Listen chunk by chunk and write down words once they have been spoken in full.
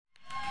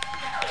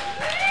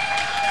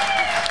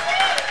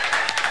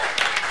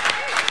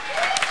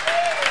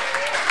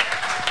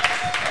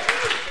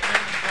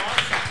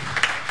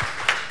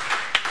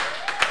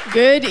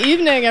Good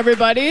evening,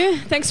 everybody.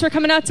 Thanks for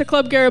coming out to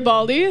Club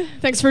Garibaldi.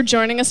 Thanks for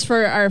joining us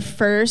for our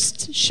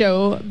first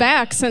show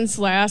back since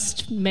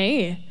last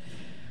May.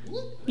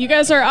 You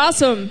guys are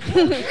awesome.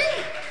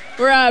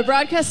 We're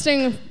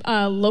broadcasting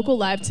local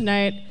live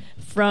tonight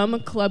from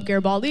Club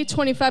Garibaldi,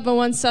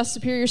 2501 South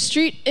Superior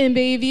Street in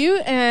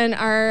Bayview, and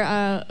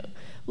our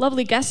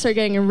lovely guests are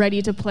getting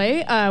ready to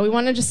play. We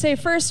wanted to say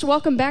first,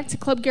 welcome back to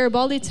Club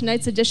Garibaldi.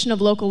 Tonight's edition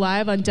of Local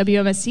Live on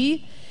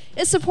WMSE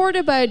is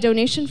supported by a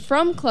donation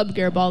from Club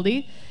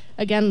Garibaldi,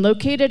 again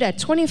located at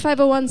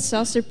 2501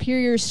 South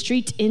Superior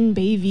Street in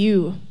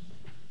Bayview.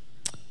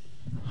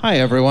 Hi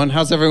everyone,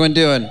 how's everyone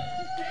doing?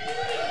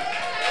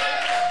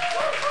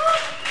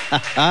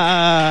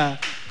 Club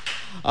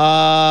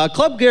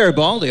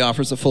Garibaldi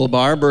offers a full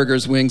bar,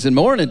 burgers, wings, and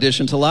more in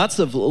addition to lots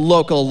of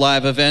local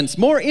live events.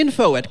 More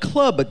info at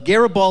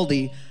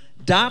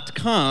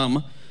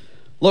clubgaribaldi.com.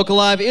 Local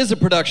Live is a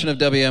production of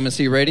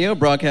WMSE Radio,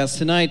 broadcast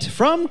tonight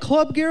from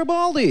Club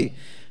Garibaldi.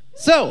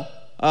 So,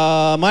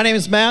 my name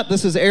is Matt.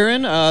 This is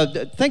Aaron.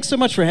 Thanks so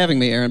much for having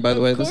me, Aaron, by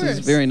the way. This is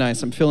very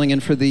nice. I'm filling in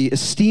for the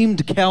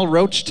esteemed Cal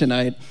Roach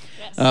tonight.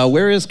 Yes.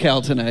 Where is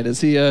Cal tonight? Is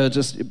he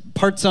just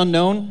parts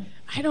unknown?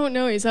 I don't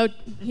know. He's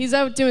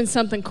out doing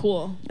something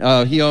cool.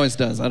 He always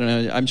does. I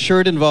don't know. I'm sure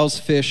it involves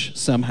fish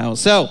somehow.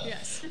 So,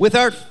 yes.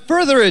 Without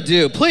further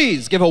ado,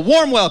 please give a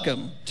warm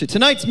welcome to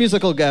tonight's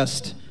musical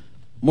guest,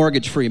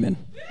 Mortgage Freeman.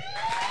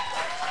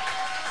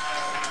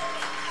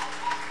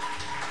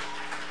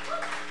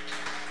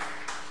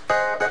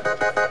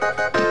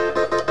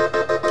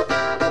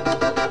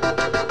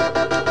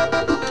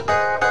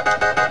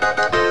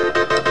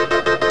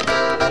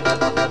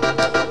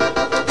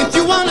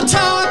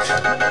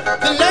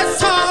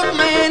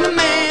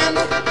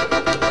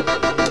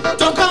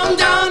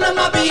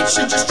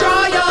 Just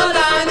draw your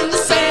line in the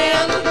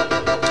sand.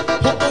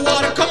 Hope the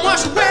water come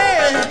wash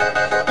away,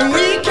 and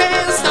we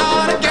can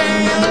start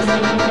again.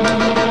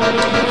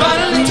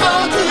 Finally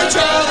talk to each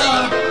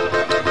other,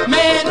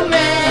 man to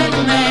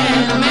man,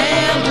 man to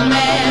man to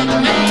man to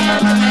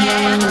man to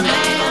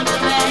man to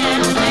man to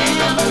man to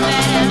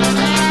man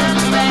to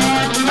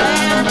man to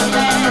man to man.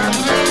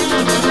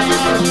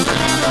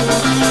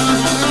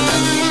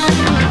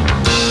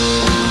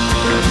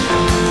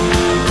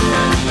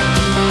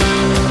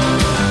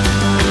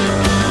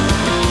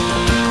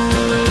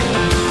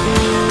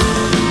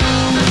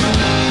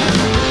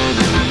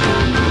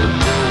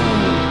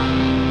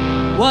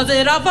 Was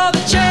it all for the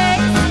chase,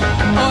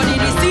 or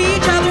did you see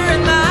each other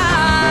in the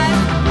eye?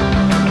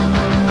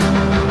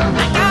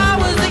 Like I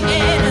was the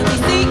enemy,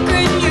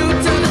 secret you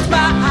to the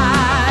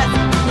spot.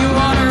 You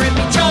wanna rip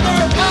each other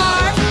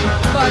apart,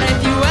 but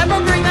if you ever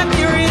bring that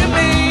fury to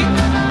me,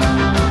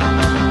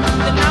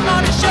 then I'm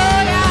gonna show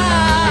ya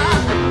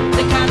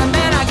the kind of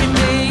man I can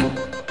be.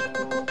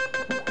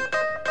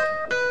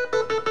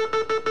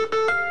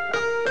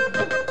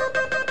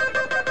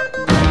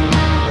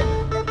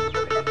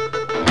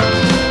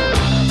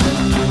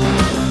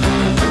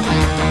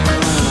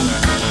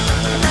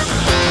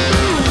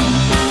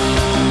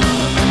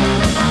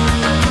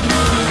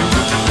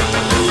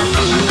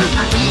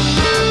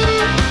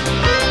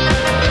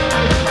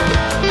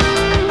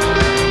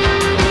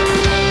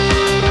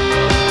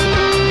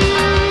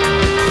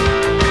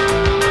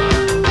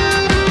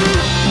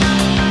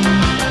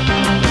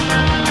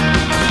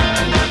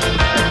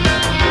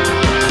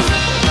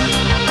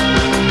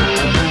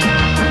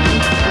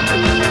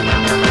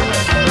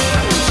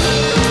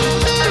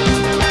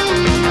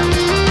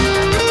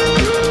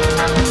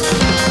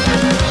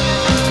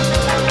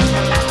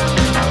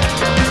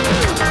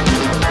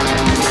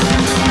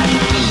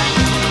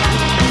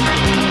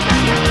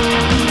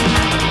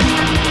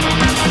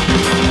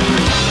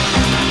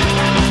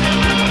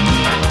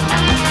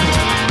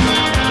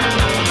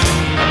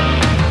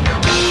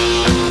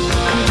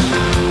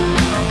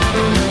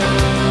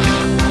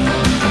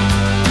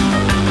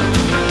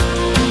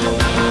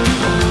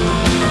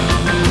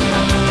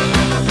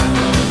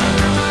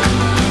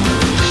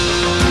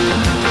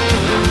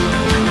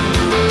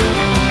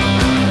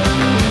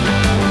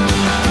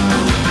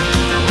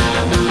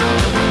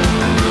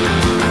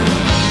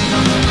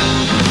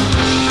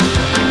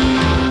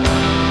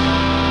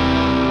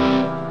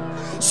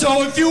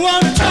 So if you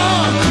want to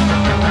talk,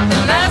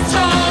 then let's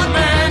talk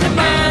man to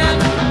man.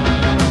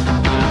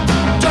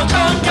 Don't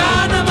come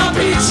down to my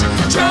beach,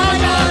 draw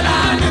your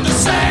line in the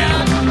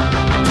sand.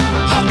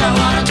 Hope the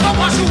water come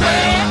wash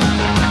away,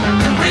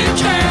 and we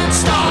can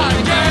start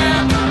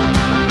again.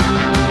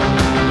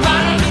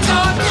 Finally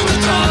talk to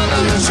each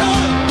other,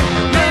 show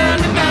man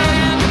to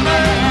man to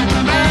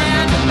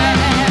man to man to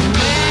man to man to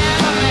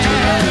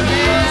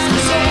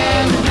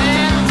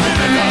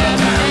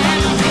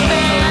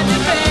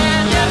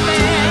man to man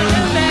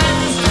to man.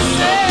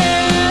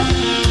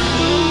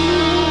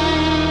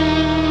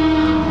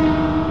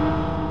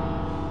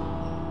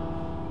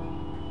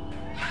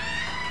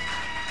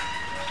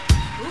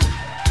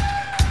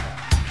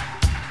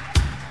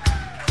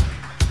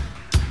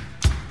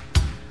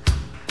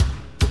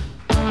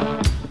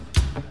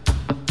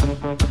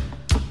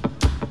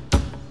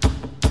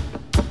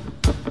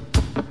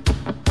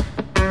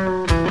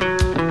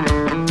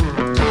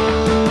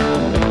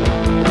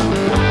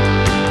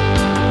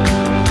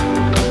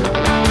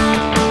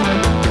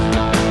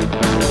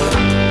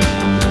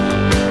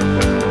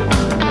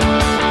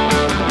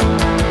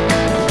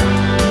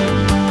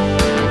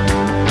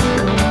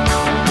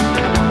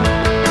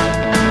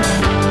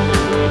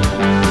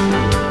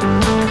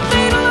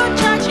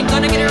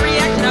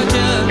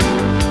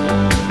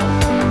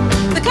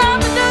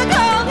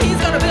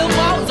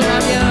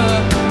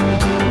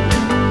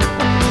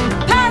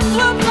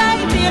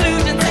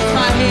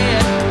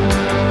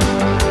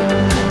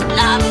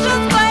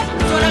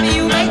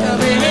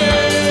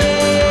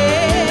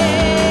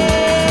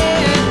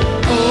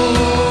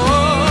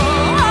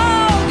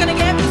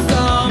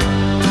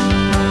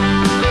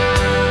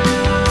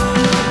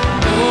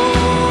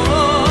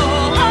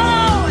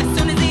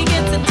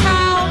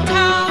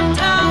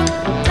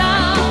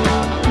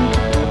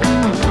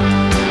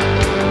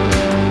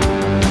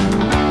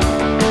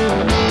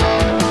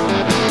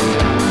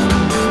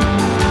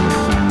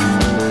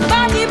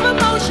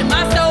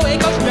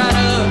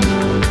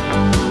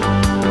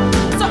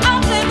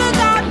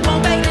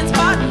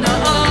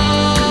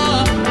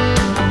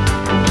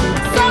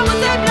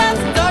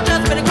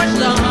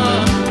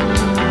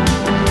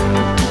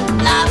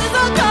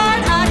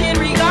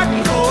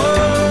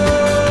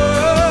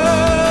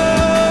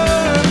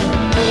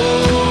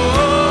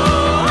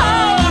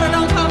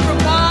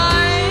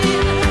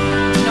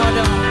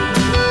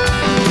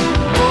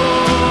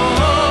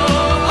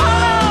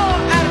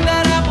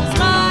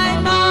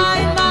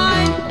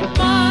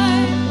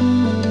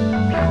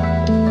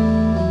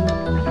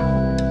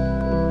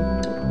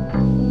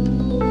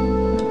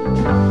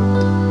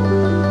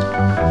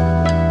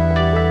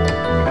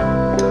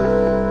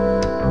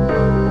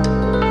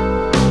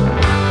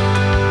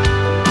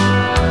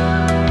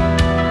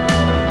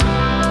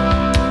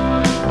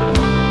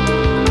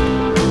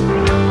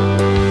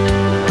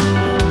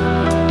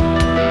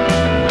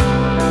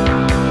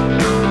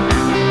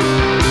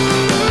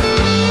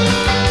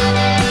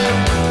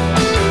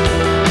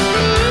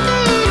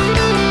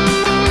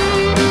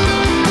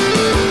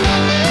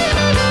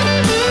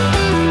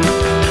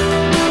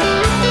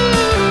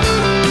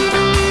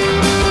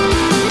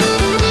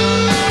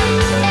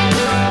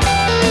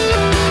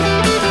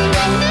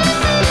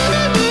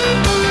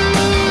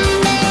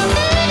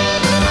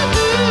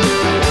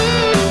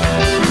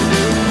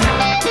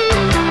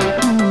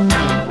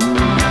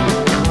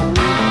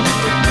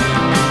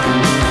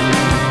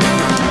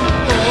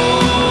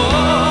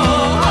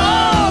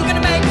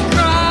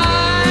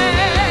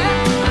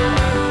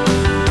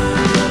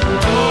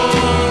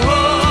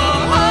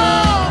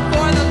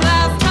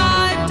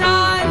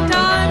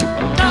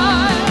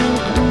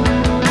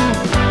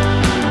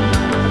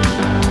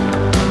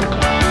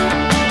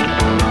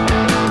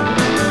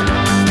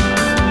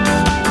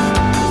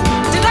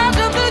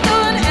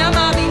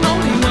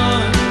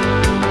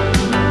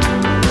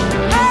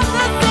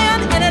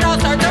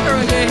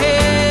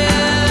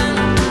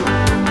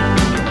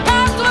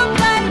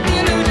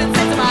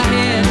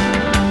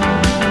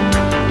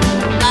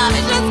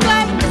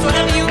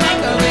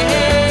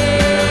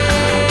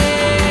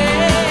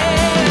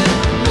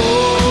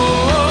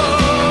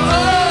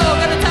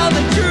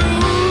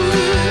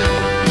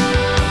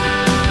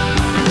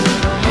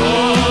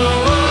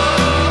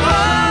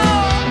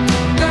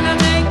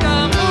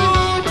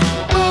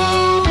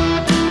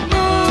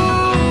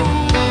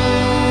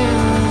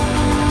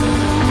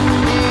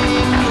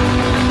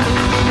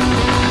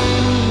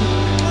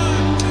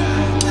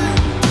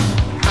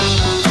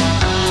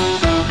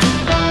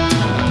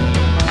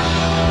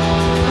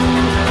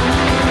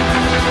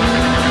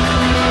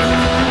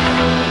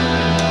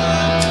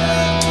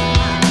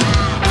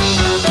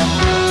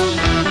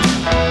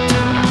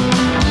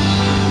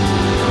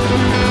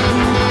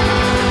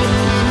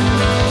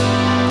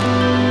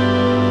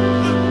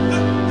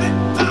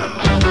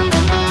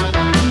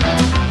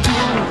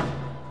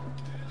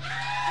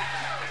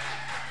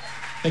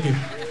 Thank you.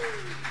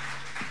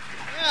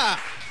 Yeah.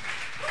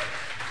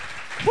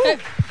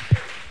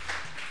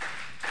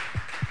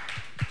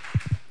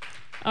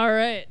 All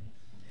right.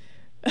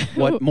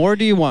 What more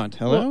do you want?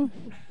 Hello?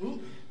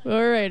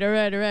 All right.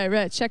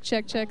 Check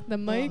the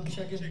mic.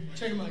 Check your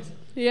mics.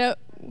 Yep.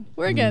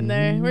 We're getting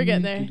there.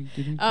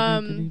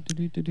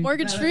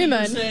 Mortgage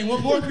Freeman. Saying,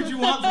 what more could you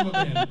want from a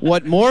band?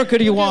 What more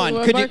could you want?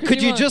 What more Could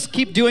you you want? just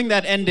keep doing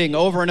that ending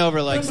over and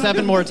over like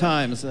 7 more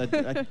times?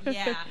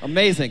 Yeah.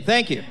 Amazing.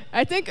 Thank you.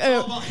 I think It's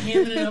all about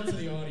hamming it up to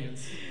the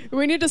audience.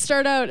 we need to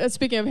start out,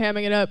 speaking of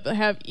hamming it up,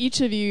 have each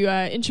of you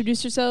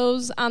introduce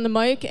yourselves on the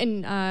mic,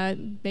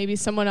 and maybe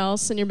someone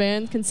else in your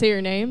band can say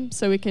your name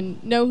so we can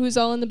know who's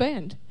all in the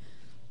band.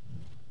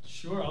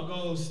 Sure, I'll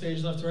go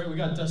stage left to right. We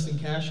got Dustin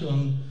Cashew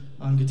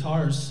on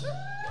guitars.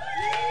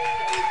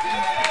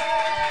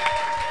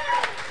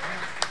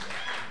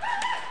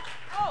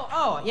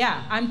 Oh,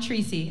 yeah. I'm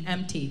Tracy,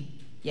 MT.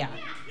 Yeah.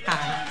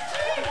 Hi.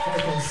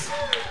 Vocals.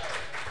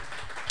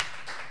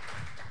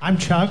 I'm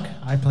Chuck.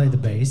 I play the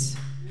bass.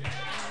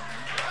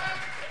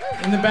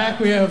 In the back,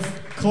 we have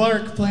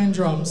Clark playing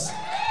drums.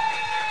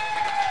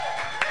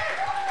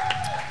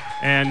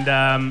 And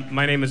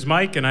my name is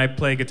Mike, and I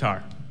play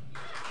guitar.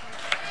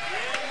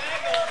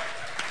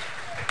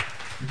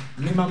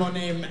 Mi mamo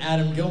name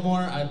Adam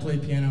Gilmore. I play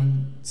piano,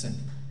 sing.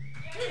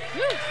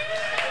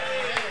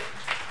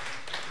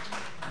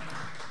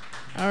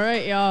 All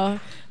right, y'all.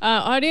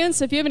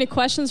 Audience, if you have any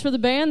questions for the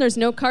band, there's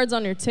no cards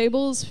on your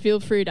tables. Feel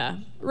free to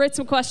write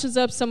some questions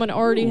up. Someone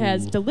already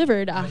has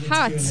delivered a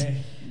hot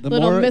Q&A.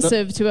 little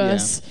missive to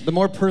us. The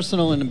more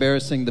personal and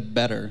embarrassing, the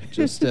better.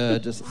 Just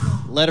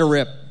let her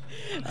rip.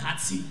 Hot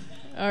seat.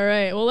 All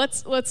right. Well,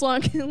 let's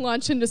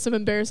launch into some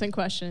embarrassing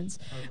questions.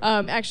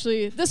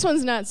 Actually, this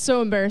one's not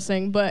so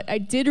embarrassing, but I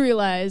did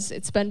realize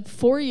it's been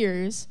 4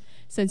 years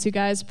since you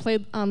guys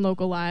played on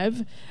Local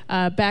Live,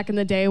 back in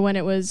the day when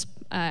it was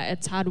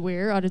at Todd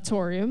Weir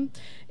Auditorium.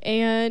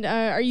 And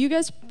are you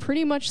guys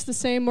pretty much the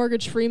same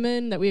Mortgage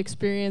Freeman that we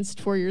experienced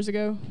 4 years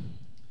ago?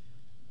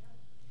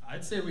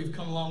 I'd say we've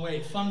come a long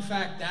way. Fun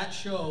fact, that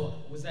show,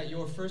 was that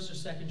your first or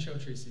second show,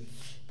 Tracy?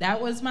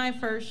 That was my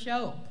first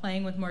show,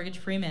 playing with Mortgage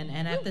Freeman.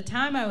 And at the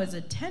time, I was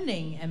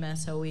attending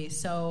MSOE.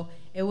 So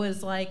it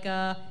was like,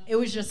 it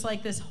was just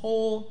like this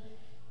whole,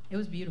 it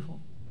was beautiful.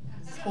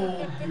 This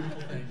whole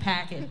beautiful thing.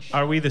 Package.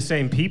 Are we the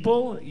same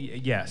people?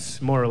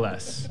 Yes, more or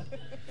less.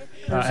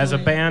 As a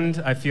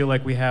band, I feel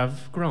like we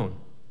have grown.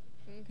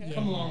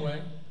 Come a long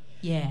way.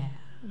 Yeah.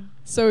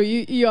 So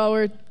you all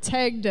were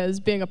tagged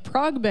as being a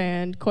prog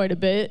band quite a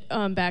bit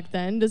back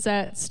then. Does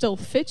that still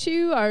fit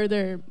you? Are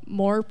there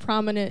more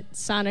prominent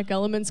sonic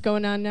elements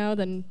going on now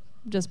than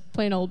just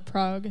plain old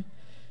prog?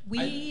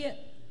 We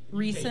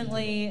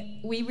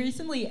recently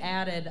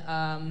added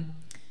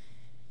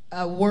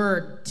a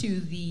word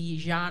to the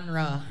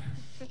genre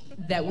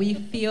that we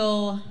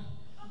feel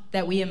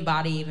that we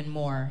embody even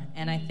more,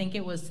 and I think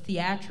it was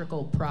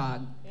theatrical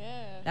prog.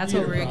 That's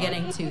what we were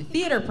getting to.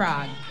 Theater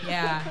prog.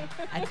 Yeah.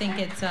 I think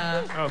it's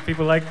Oh,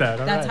 people like that.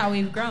 All that's right. how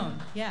we've grown.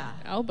 Yeah.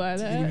 I'll buy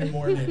that. Even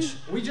more niche.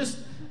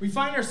 We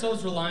find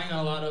ourselves relying on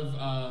a lot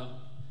of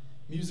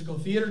musical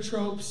theater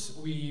tropes.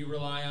 We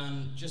rely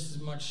on just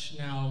as much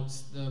now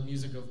the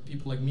music of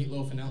people like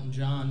Meatloaf and Elton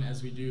John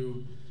as we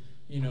do,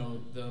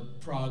 the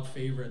prog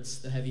favorites,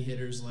 the heavy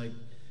hitters like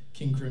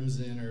King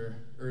Crimson or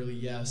early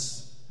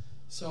Yes.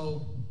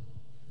 So,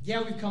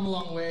 yeah, we've come a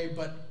long way,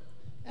 but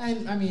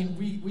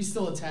we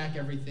still attack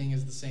everything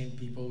as the same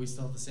people. We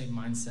still have the same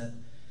mindset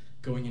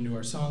going into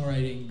our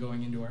songwriting,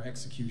 going into our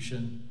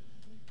execution.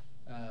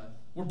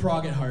 We're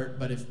prog at heart,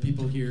 but if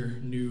people hear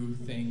new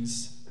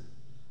things,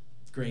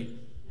 it's great.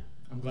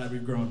 I'm glad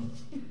we've grown.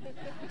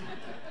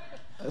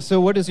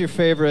 So what is your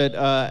favorite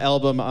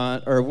album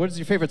on, or what is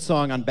your favorite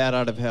song on Bat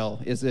Out of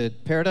Hell? Is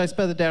it Paradise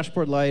by the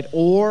Dashboard Light,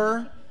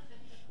 or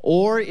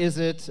is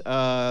it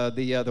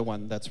the other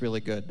one that's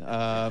really good?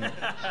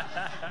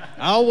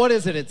 What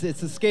is it?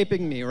 It's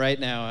escaping me right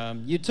now.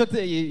 You took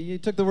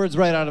the words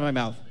right out of my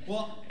mouth.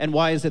 Well, and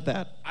why is it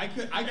that? I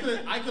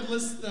could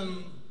list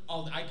them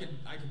all. I could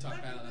talk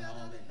Bat Out of Hell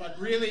all day. But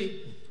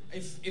really,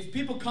 if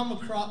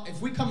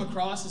we come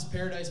across as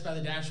Paradise by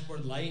the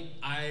Dashboard Light,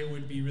 I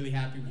would be really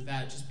happy with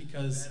that, just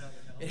because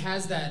it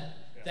has that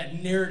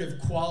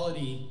narrative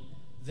quality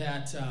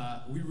that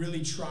we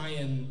really try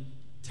and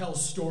tell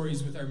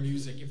stories with our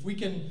music. If we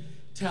can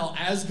tell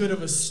as good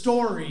of a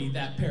story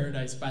that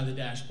Paradise by the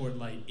Dashboard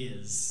Light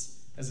is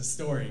as a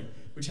story,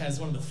 which has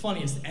one of the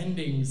funniest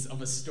endings of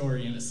a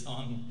story in a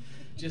song,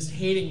 just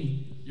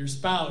hating your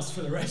spouse for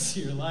the rest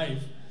of your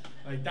life.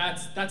 Like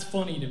that's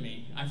funny to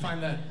me. I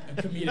find that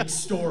a comedic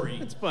story.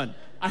 It's fun.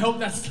 I hope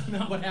that's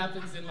not what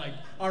happens in like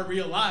our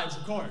real lives,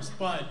 of course,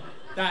 but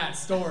that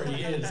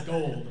story is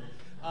gold.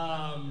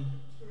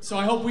 So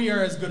I hope we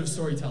are as good of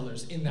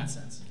storytellers in that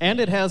sense.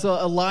 And it has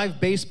a live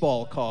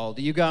baseball call.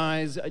 Do you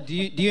guys do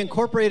you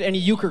incorporate any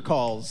euchre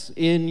calls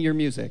in your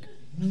music?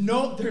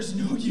 No, there's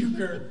no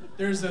euchre.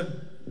 There's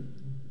a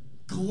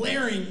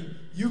glaring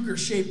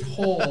euchre-shaped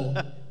hole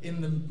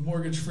in the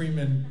Mortgage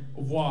Freeman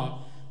voix.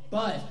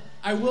 But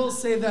I will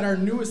say that our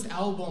newest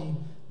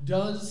album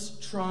does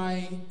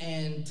try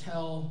and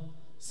tell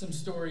some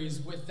stories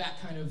with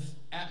that kind of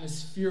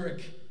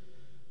atmospheric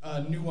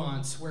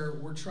nuance where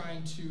we're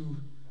trying to,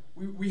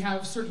 we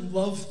have certain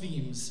love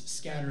themes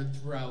scattered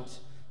throughout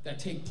that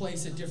take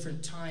place at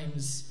different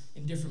times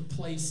in different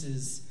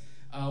places.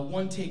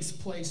 One takes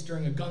place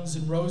during a Guns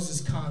N'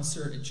 Roses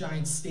concert at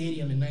Giant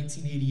Stadium in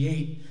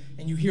 1988,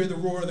 and you hear the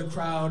roar of the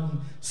crowd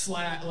and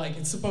like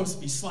it's supposed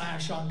to be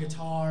Slash on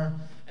guitar.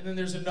 And then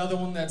there's another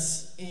one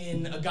that's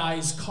in a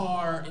guy's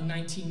car in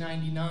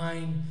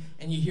 1999,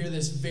 and you hear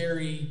this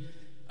very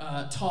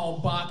tall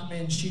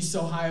Bachman, She's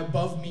So High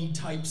Above Me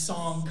type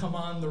song come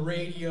on the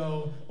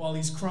radio while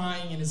he's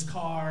crying in his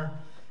car.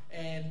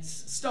 And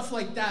stuff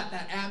like that,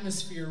 that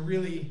atmosphere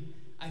really,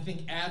 I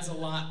think, adds a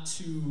lot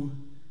to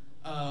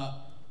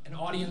an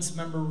audience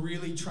member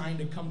really trying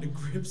to come to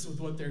grips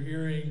with what they're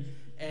hearing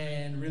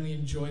and really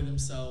enjoy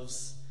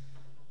themselves.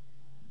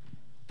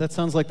 That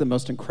sounds like the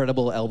most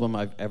incredible album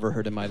I've ever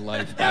heard in my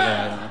life.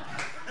 Wow.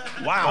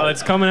 Well,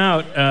 it's coming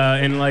out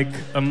in like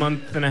a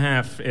month and a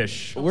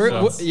half-ish. We're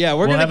going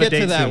to get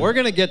to that. Soon. We're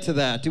going to get to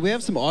that. Do we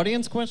have some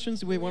audience questions?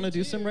 Do we want to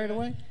do some right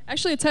away?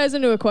 Actually, it ties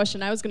into a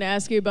question. I was going to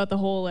ask you about the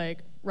whole like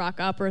rock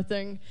opera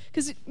thing.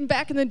 Because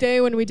back in the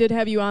day when we did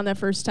have you on that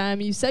first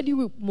time, you said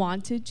you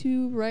wanted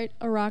to write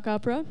a rock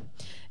opera.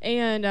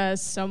 And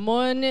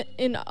someone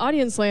in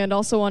audience land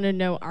also wanted to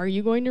know, are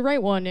you going to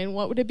write one? And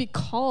what would it be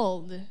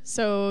called?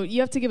 So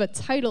you have to give a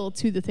title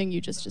to the thing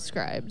you just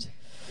described.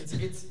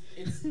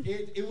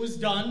 It was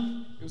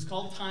done. It was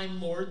called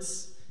Time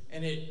Lords,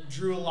 and it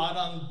drew a lot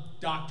on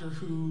Doctor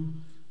Who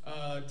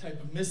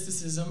type of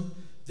mysticism.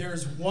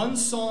 There's one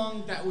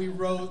song that we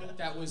wrote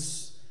that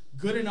was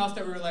good enough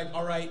that we were like,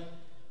 all right,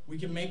 we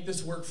can make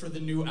this work for the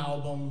new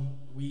album.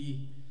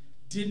 We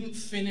didn't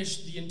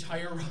finish the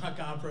entire rock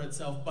opera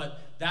itself, but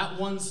that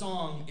one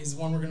song is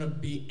one we're going to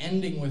be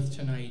ending with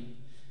tonight.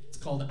 It's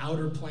called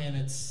Outer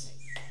Planets,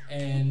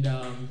 and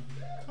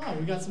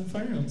we got some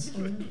fire notes.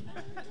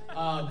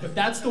 But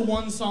that's the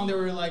one song that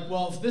we were like,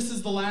 well, if this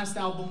is the last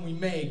album we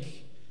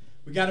make,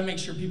 we got to make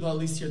sure people at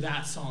least hear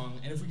that song.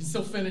 And if we can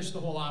still finish the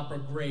whole opera,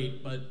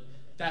 great, but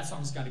that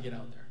song's got to get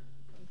out there.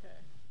 Okay.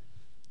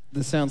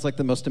 This sounds like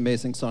the most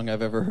amazing song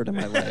I've ever heard in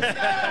my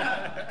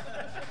life.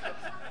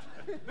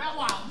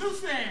 Wow, new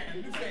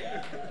fan.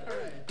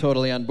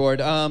 Totally on board.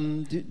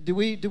 Do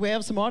we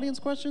have some audience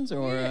questions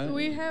or?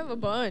 We have a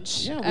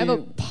bunch. Yeah, I have a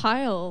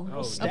pile.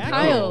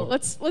 Oh.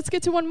 Let's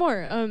get to one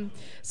more.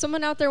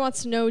 Someone out there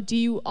wants to know: do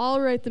you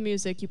all write the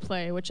music you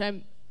play? Which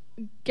I'm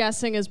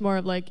guessing is more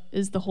of like,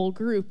 is the whole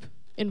group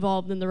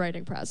involved in the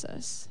writing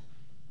process?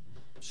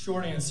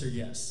 Short answer,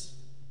 yes.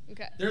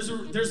 Okay.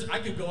 I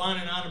could go on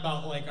and on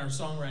about like our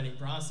songwriting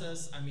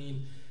process. I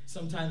mean,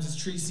 sometimes it's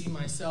Tracy,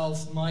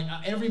 myself,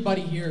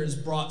 everybody here has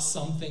brought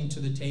something to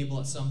the table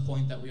at some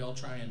point that we all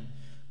try and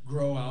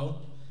grow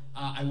out.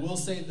 I will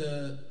say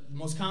the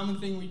most common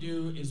thing we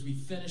do is we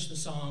finish the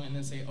song and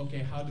then say, okay,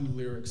 how do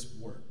lyrics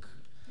work?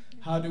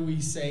 How do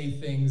we say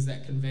things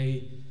that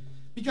convey?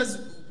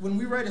 Because when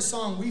we write a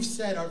song, we've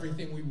said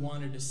everything we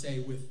wanted to say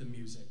with the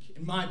music.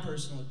 In my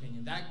personal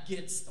opinion, that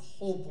gets the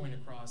whole point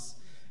across.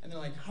 And they're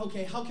like,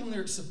 okay, how can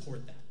lyrics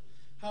support that?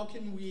 How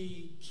can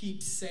we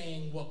keep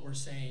saying what we're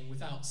saying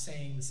without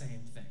saying the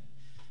same thing?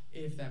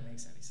 If that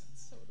makes any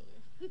sense.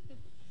 Totally.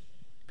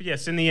 But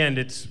yes, in the end,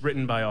 it's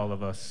written by all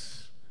of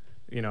us.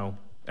 You know,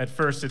 at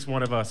first it's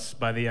one of us,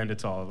 by the end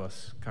it's all of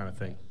us, kind of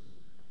thing.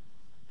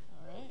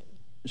 All right.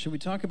 Should we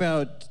talk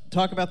about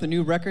the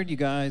new record? You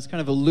guys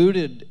kind of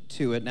alluded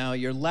to it. Now,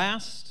 your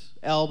last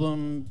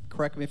album,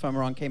 correct me if I'm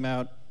wrong, came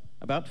out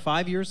about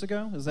 5 years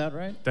ago. Is that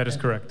right? That is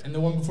correct. And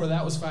the one before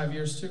that was 5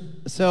 years too?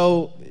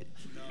 So.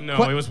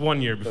 No, it was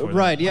 1 year before that.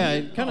 Right, yeah,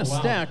 it kind of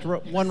stacked,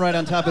 one right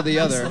on top of the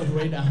other. Slowed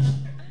way down.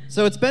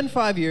 So it's been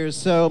 5 years,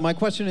 so my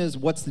question is,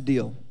 what's the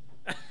deal?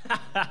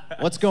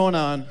 What's going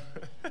on?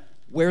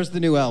 Where's the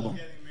new album?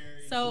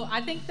 So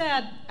I think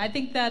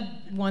that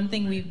one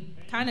thing we've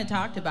kind of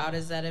talked about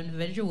is that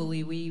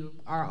individually we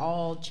are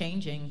all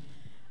changing.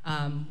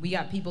 We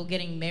got people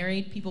getting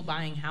married, people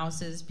buying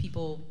houses,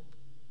 people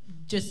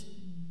just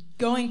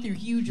going through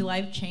huge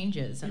life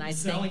changes, and I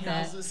think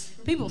that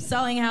people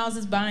selling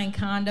houses, buying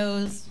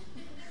condos,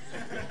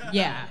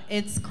 yeah,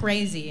 it's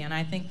crazy, and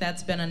I think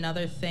that's been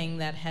another thing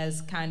that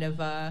has kind of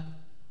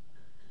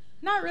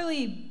not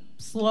really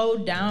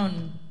slowed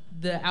down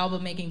the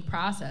album making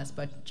process,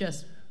 but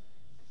just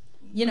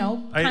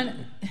kind of.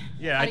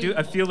 Yeah,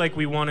 I feel like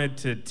we wanted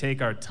to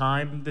take our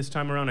time this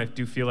time around. I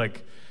do feel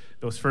like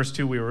those first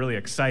two, we were really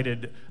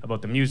excited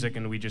about the music,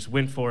 and we just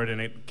went for it, and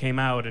it came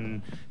out,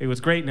 and it was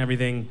great and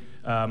everything.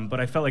 But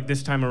I felt like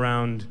this time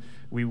around,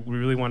 we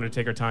really wanted to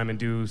take our time and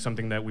do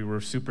something that we were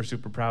super,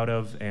 super proud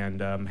of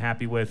and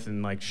happy with,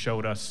 and like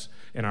showed us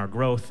in our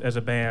growth as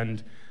a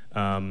band.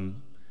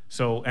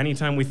 So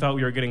anytime we thought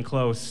we were getting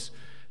close,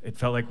 it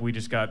felt like we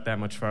just got that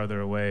much farther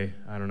away.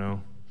 I don't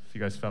know if you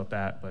guys felt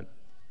that, but.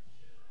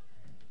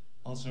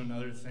 Also,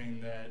 another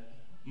thing that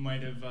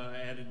might have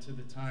added to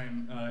the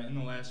time, in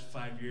the last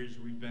 5 years,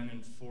 we've been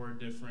in 4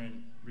 different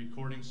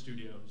recording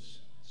studios.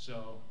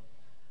 So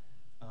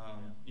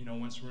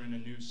Once we're in a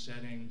new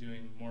setting,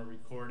 doing more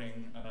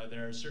recording,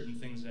 there are certain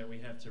things that we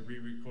have to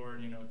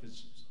re-record,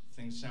 because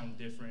things sound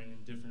different in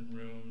different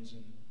rooms,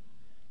 and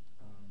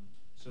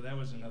so that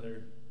was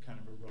another kind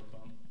of a road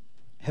bump.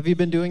 Have you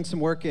been doing some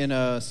work in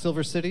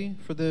Silver City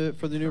for the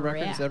new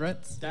record? Is that right?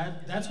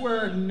 That's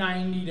where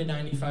 90 to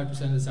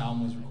 95% of this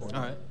album was recorded.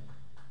 All right.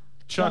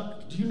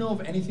 Chuck, do you know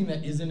of anything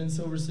that isn't in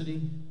Silver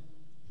City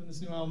from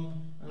this new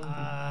album?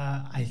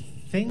 I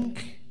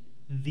think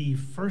the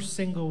first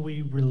single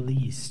we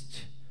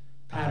released,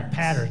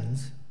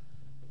 Patterns,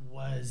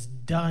 was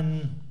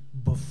done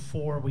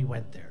before we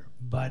went there.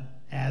 But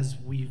as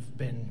we've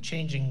been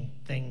changing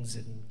things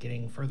and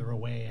getting further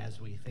away as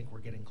we think we're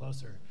getting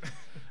closer,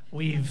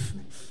 we've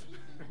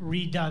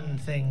redone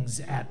things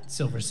at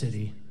Silver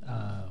City,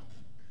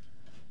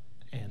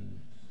 and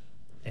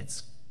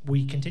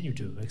we continue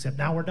to, except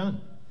now we're done.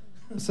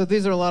 So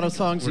these are a lot of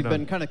songs We're you've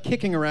done. been kind of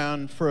kicking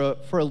around for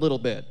a little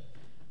bit.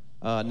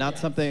 Not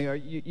something, or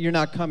you're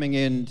not coming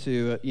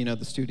into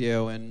the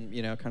studio and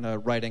kind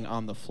of writing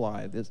on the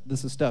fly.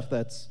 This is stuff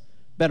that's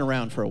been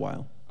around for a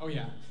while. Oh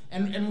yeah,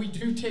 and we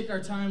do take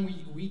our time.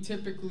 We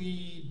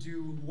typically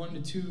do 1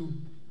 to 2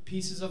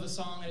 pieces of a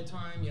song at a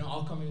time.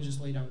 I'll come in and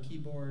just lay down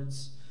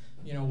keyboards.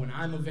 When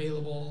I'm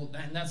available,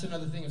 and that's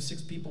another thing of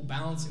 6 people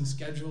balancing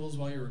schedules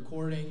while you're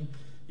recording.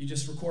 You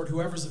just record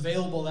whoever's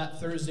available that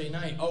Thursday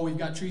night. Oh, we've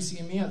got Tracy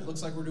and Mia. It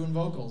looks like we're doing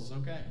vocals.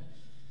 Okay.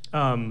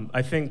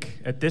 I think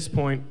at this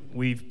point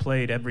we've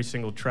played every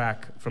single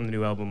track from the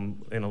new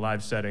album in a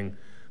live setting,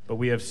 but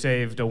we have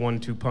saved a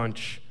 1-2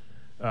 punch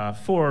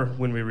for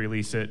when we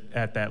release it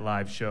at that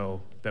live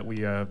show that we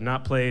have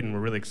not played and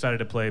we're really excited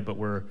to play, but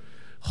we're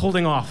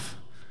holding off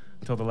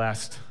until the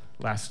last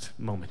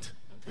moment.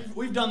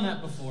 We've done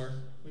that before.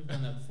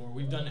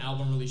 We've done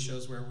album release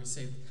shows where we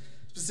saved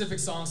specific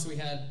songs, so we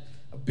had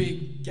a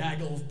big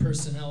gaggle of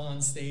personnel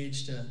on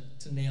stage to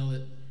nail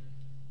it.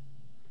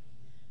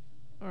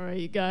 All right,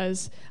 you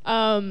guys.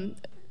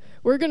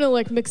 We're going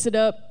to mix it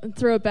up and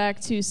throw it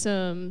back to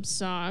some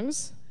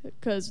songs,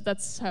 because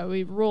that's how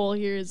we roll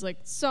here, is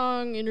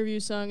song, interview.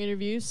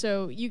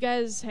 So you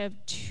guys have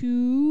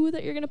 2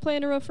 that you're going to play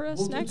in a row for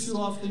us next? We'll do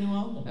 2 off the new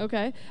album.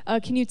 Okay.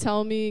 Can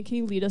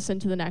you lead us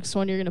into the next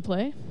one you're going to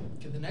play?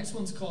 Okay, the next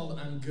one's called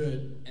I'm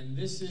Good, and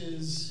this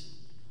is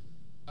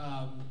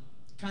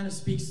kind of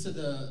speaks to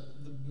the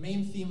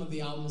main theme of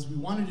the album is we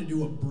wanted to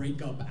do a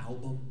breakup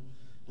album,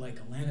 like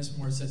Alanis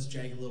Morissette's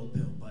Jagged Little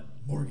Pill, but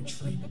Mortgage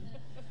Freeman.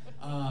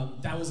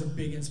 That was a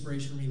big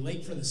inspiration for me.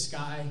 Lake for the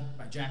Sky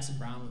by Jackson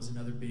Browne was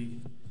another big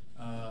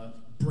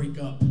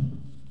breakup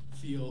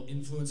feel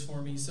influence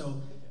for me.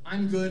 So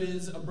I'm Good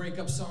is a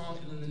breakup song,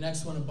 and then the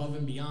next one, Above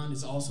and Beyond,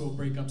 is also a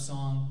breakup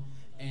song.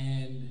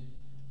 And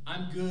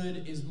I'm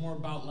Good is more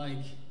about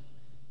when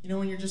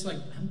you're just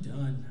I'm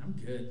done, I'm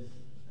good,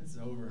 it's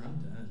over, I'm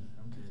done,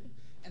 I'm good.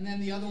 And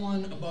then the other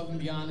one, Above and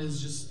Beyond,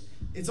 is just,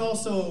 it's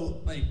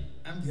also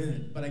I'm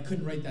good, but I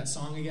couldn't write that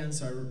song again,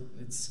 so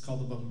it's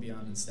called Above and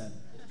Beyond instead.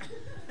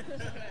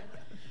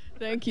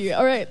 Thank you.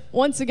 All right,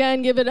 once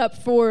again, give it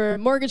up for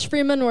Mortgage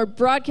Freeman. We're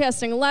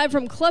broadcasting live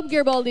from Club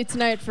Garibaldi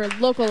tonight for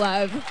Local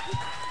Live.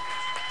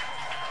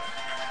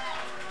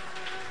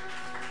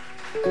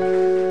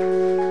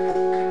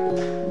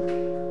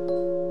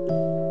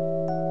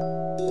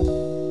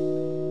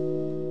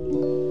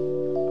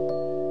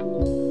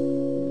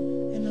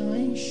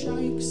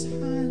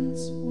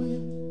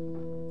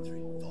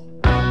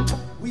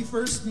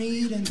 First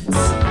meet and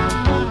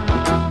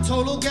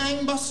total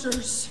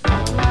gangbusters,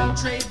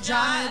 trade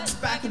jibes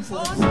back and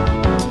forth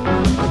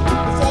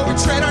before we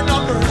trade our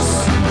numbers.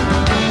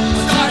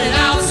 Started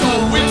out so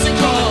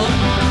whimsical,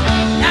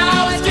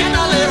 now it's getting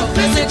a little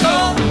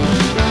physical.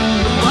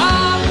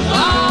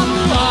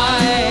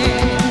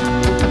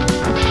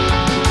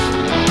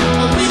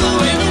 We the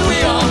women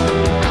we are,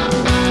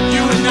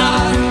 you and I.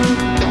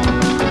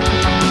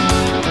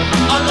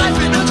 Our life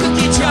in a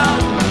cookie jar.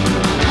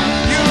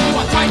 You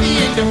are quite the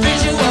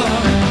individual,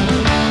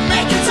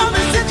 making some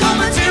mystical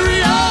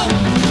material.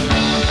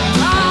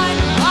 I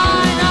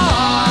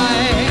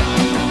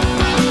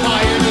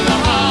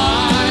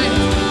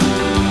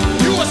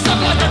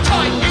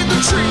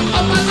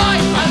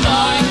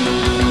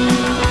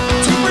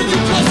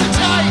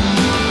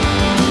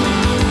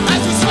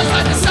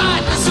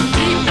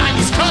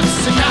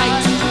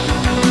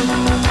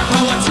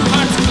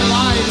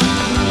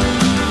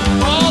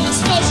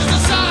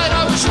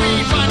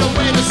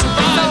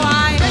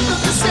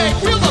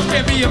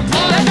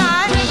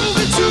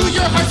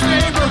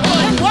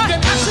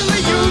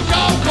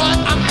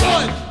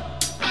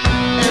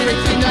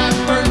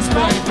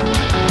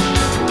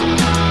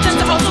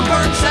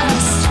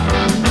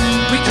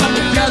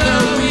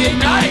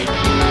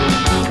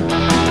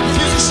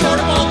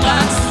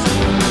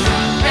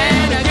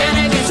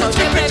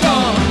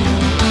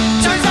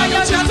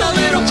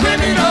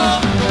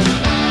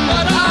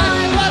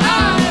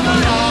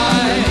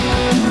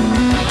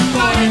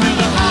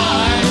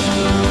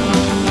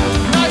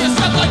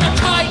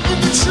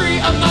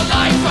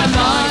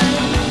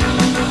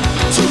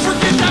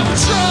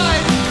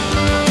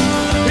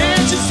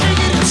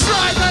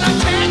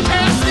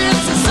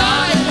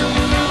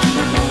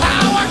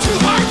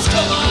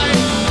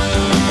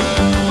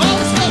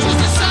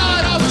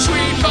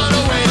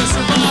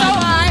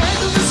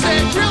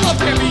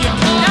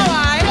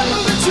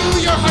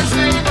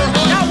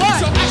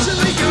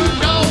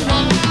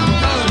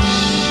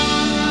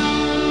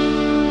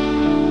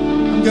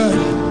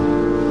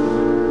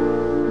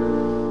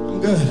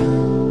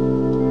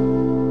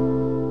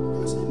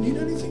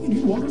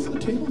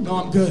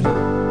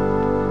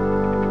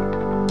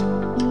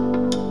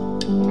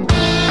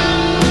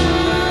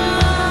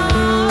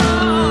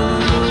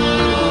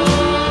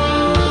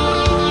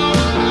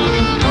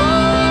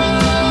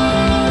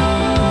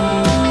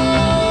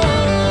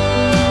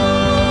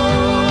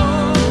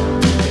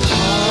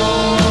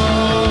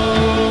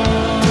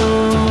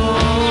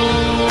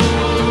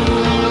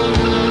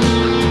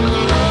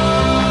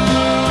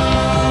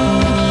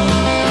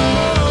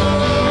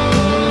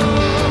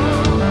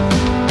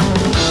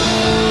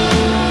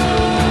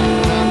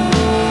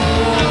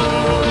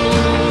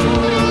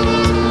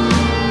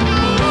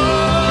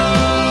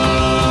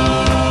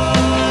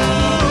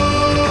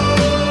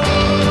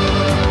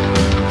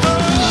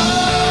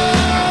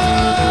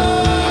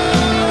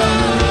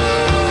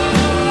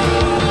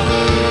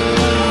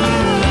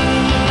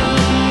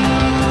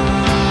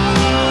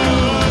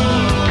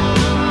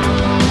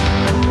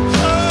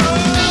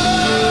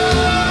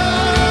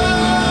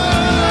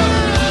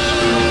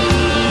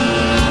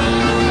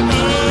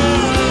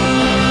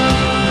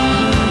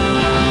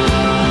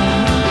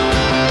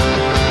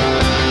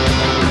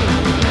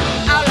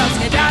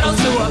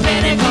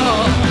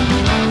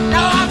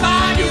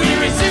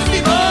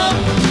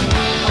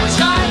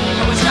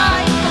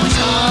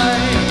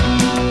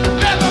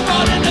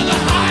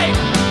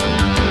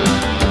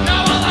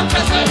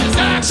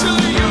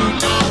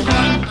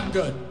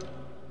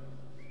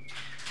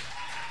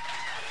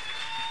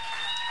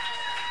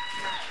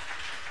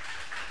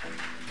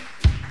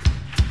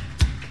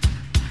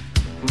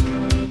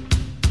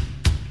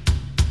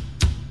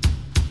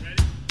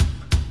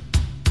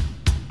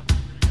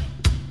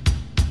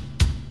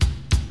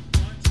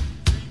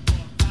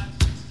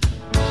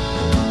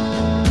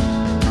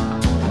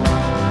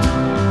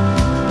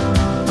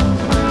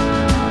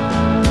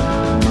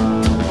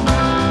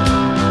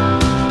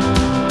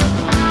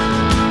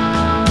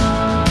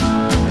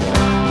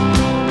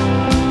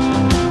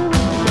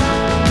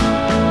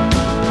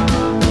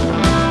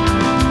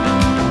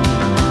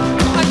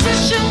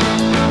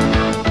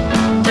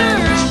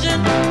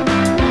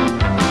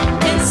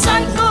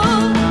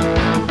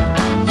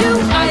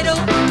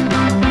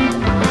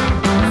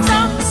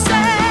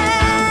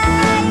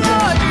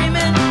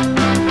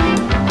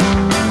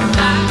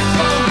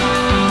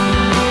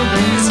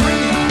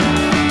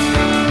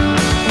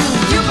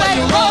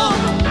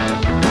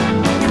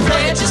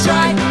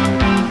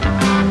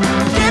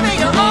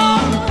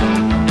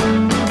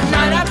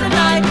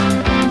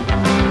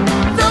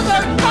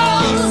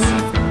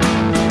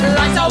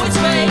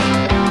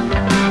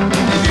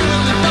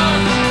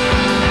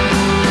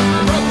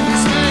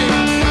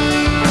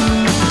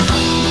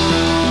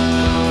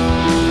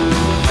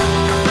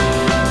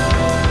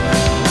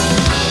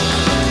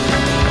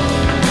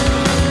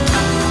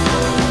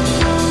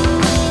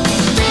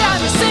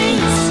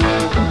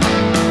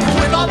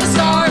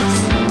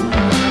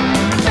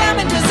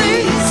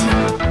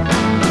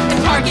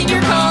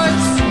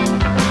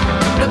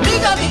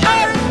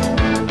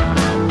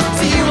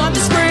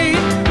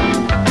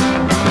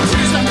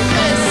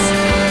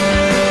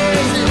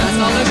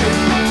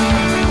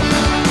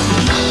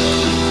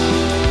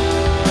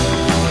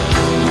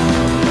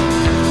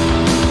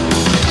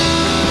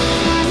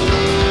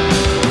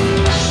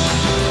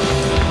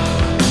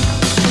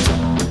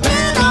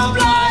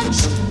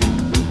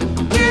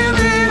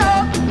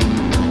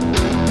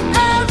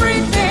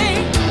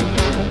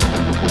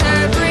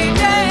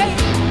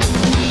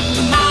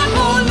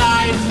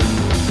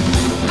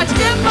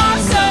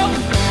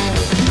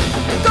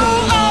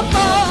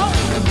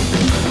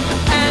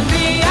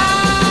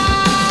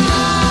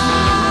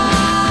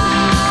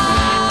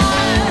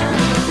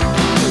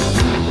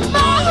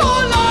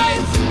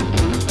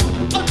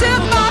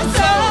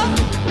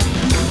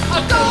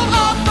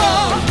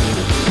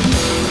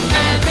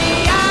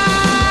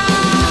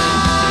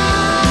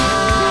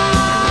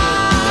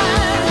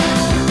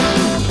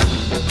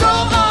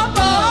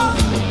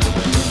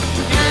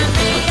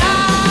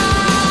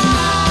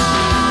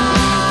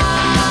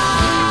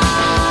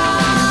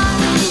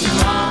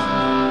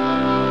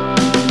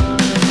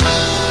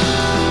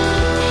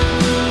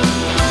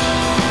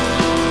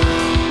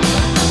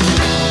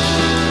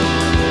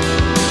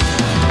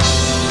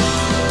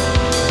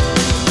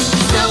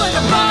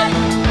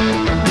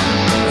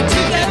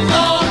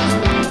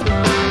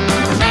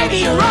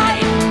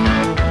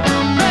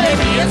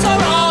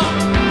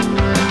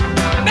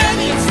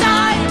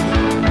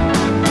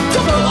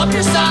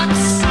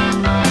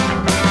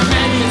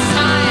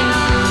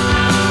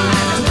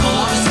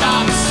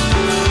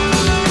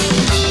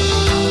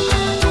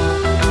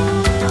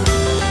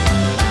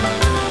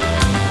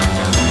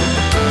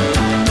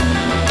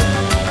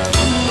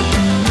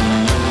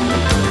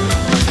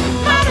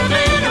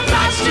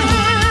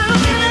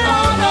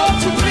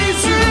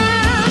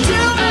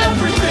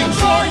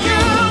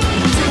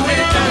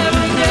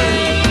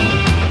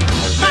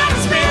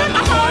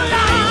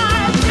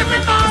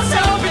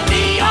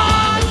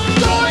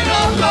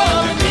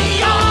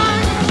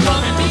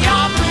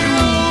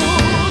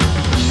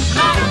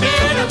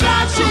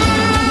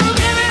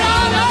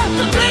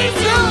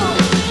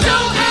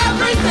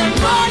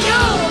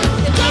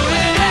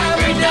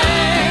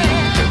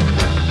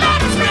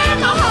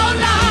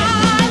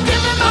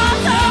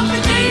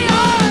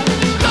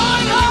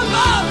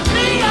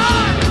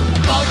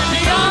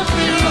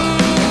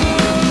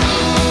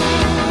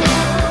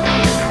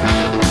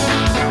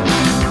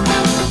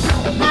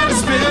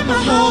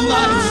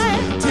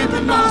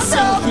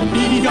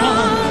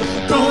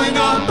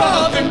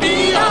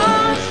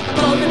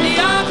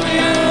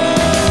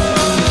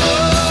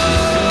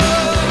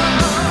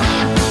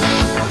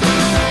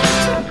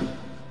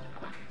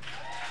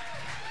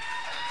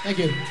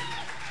Thank you.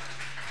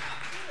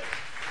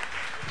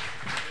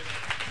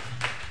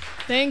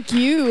 Thank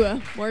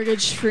you,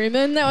 Mortgage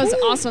Freeman. That was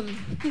awesome.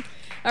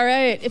 All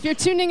right. If you're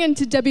tuning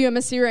into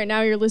WMSC right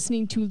now, you're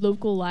listening to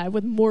Local Live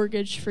with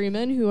Mortgage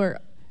Freeman, who are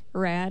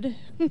rad.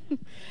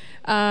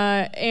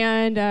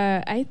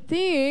 I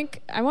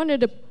think I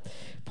wanted to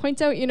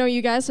point out,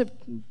 you guys have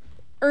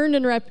earned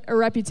a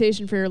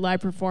reputation for your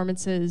live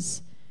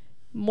performances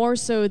more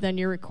so than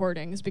your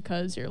recordings,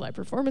 because your live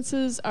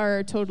performances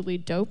are totally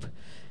dope.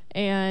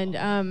 And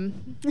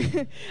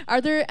are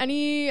there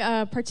any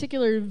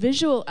particular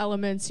visual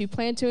elements you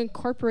plan to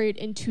incorporate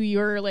into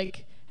your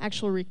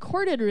actual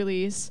recorded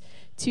release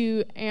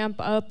to amp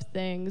up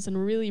things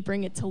and really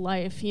bring it to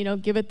life?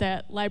 Give it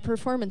that live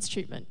performance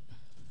treatment.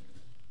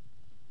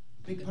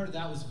 Big part of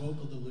that was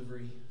vocal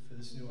delivery for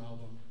this new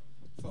album,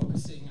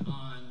 focusing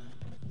on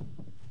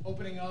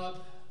opening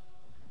up,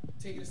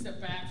 taking a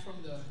step back from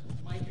the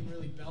mic and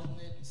really belting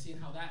it and seeing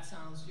how that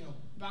sounds.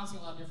 Bouncing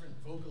a lot of different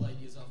vocal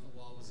ideas off the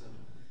wall was a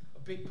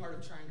big part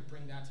of trying to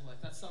bring that to life.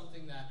 That's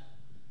something that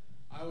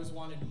I always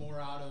wanted more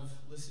out of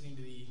listening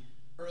to the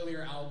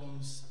earlier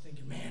albums,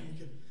 thinking, man,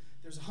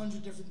 there's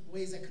 100 different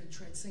ways I could have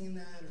tried singing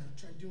that or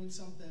tried doing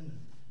something.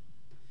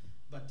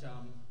 But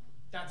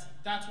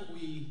that's what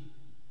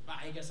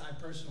I guess I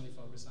personally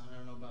focus on. I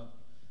don't know about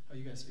how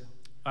you guys feel.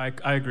 I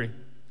agree.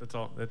 That's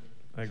all.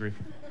 I agree.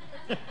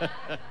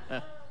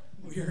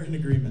 We are in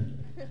agreement.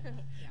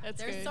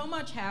 There's good. so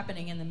much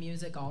happening in the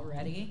music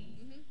already.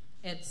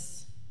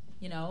 It's,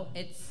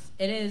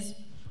 it is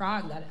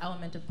prog, that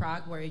element of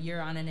prog where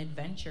you're on an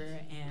adventure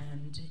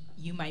and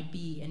you might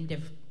be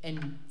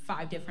in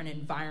 5 different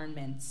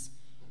environments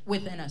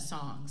within a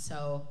song.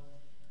 So,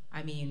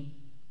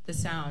 the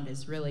sound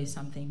is really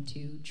something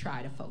to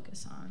try to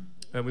focus on.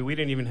 We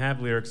didn't even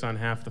have lyrics on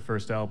half the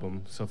first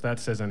album, so if that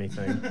says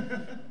anything.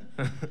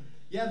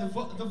 Yeah, the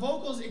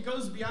vocals, it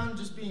goes beyond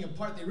just being a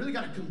part. They really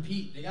got to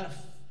compete. They got to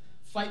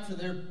fight for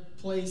their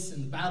place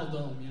in the Battle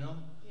Dome,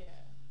 Yeah.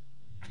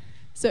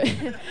 So,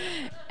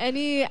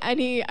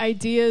 any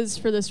ideas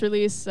for this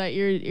release that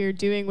you're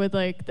doing with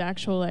the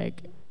actual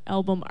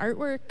album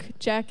artwork,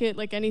 jacket,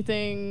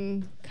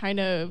 anything kind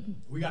of?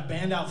 We got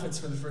band outfits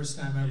for the first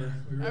time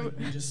ever.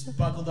 We just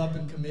buckled up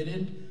and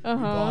committed.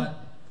 Uh-huh.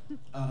 We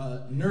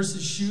bought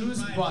nurse's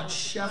shoes. We bought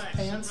chef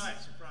pants.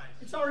 Surprise.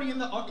 It's already in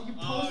the. You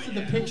posted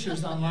the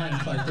pictures online,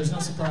 Clark. There's no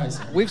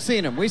surprise. We've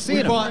seen them. We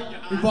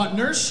bought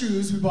nurse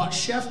shoes. We bought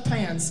chef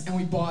pants, and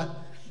we bought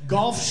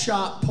golf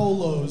shop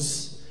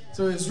polos.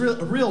 So it's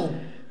a real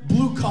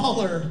blue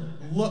collar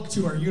look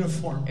to our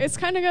uniform. It's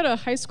kind of got a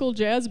high school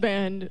jazz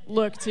band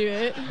look to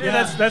it.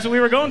 Yeah, that's what we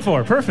were going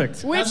for.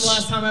 Perfect. That's the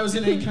last time I was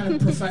in any kind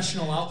of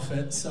professional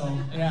outfit, so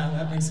yeah,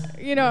 that makes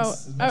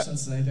as much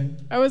sense as anything.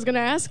 I was gonna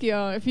ask you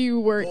if you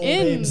were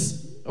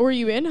babes. were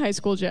you in high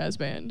school jazz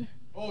band?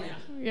 Oh yeah.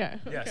 Yeah.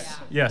 Yes.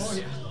 Okay. Yes. Oh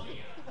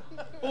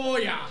yeah. Oh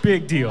yeah.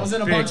 Big deal. I was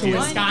in a Big bunch deal.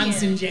 of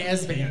Wisconsin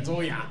jazz bands.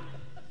 Oh yeah.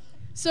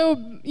 So,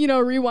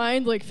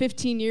 rewind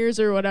 15 years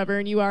or whatever,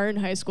 and you are in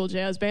high school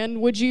jazz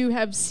band. Would you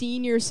have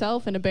seen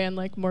yourself in a band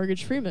like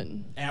Mortgage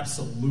Freeman?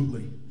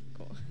 Absolutely.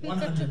 Cool.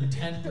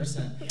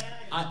 110%.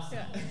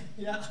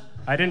 Yeah.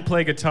 I didn't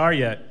play guitar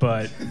yet,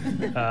 but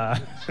I'm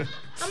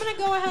gonna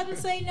go ahead and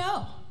say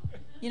no.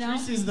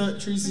 Tracy's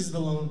the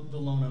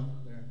lono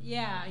there.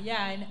 Yeah,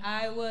 and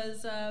I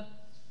was a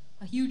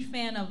huge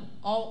fan of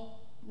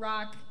alt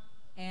rock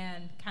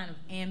and kind of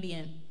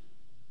ambient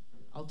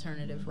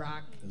alternative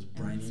rock. Those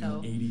briny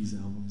 80s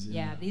albums.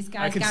 Yeah, these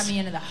guys got me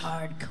into the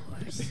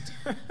hardcore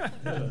stuff.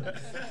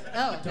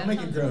 Don't make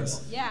it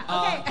gross. Yeah,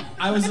 okay.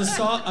 I was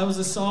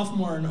a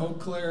sophomore in Eau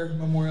Claire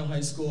Memorial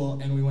High School,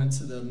 and we went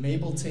to the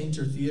Mabel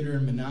Tainter Theater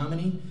in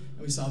Menominee, and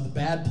we saw the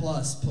Bad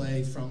Plus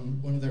play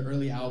from one of their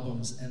early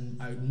albums,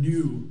 and I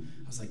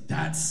was like,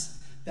 that's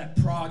that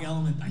prog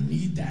element. I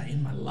need that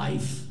in my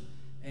life,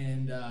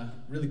 and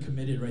really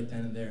committed right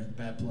then and there. The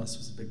Bad Plus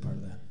was a big part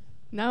of that.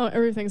 Now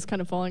everything's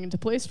kind of falling into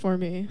place for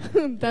me.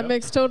 That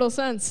makes total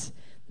sense.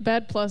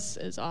 Bad Plus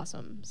is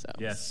awesome. So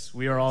yes,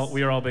 we are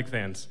all big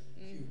fans.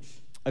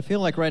 I feel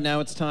like right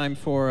now it's time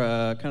for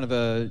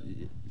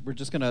we're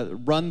just going to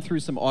run through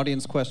some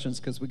audience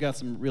questions because we got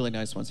some really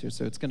nice ones here.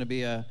 So it's going to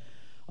be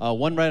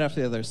one right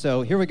after the other.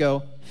 So here we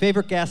go.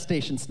 Favorite gas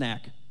station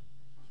snack?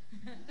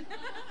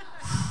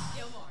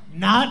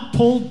 Not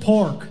pulled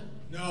pork.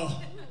 No.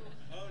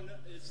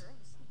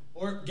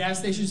 Or gas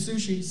station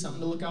sushi,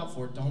 something to look out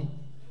for.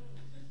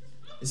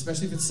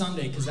 Especially if it's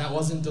Sunday, because that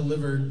wasn't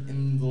delivered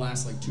in the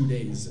last 2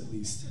 days at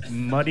least.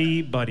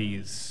 Muddy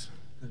Buddies.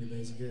 Muddy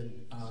Buddies are good.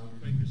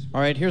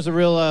 All right, here's a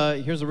real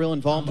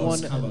involved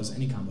one.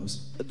 Any combos.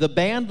 The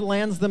band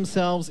lands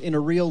themselves in a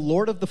real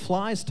Lord of the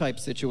Flies type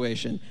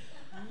situation.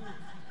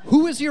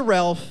 Who is your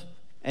Ralph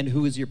and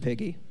who is your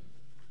Piggy?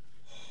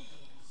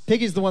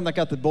 Piggy's the one that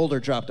got the boulder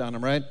dropped on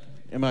him, right?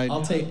 Am I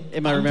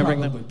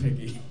remembering that? I'm probably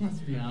Piggy. Let's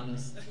be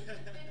honest.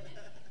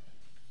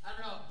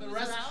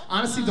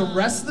 Honestly, the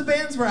rest of the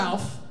band's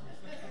Ralph,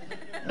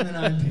 and then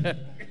I'm Piggy,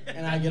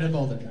 and I get a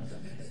boulder drop.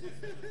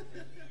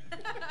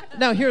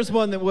 Now, here's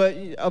one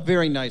that a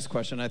very nice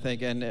question, I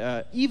think.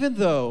 And even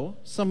though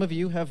some of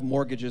you have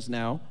mortgages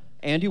now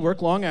and you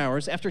work long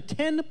hours, after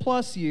 10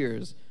 plus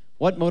years,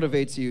 what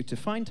motivates you to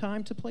find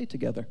time to play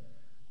together?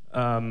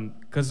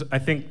 Because I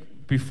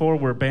think before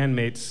we're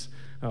bandmates,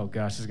 oh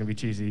gosh, this is gonna be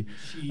cheesy.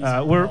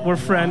 We're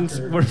friends.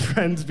 Walker. We're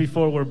friends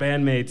before we're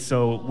bandmates.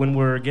 So when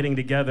we're getting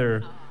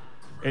together,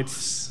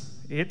 it's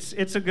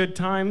a good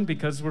time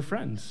because we're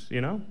friends.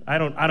 You know, I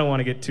don't want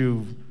to get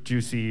too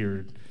juicy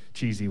or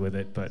cheesy with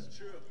it, but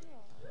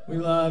We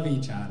love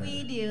each other.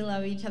 We do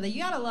love each other.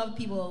 You gotta love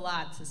people a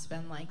lot to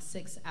spend like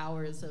 6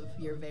 hours of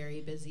your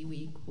very busy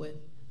week with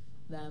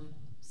them.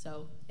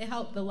 So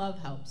the love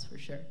helps for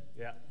sure.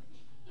 yeah.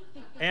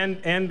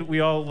 And we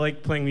all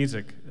like playing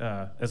music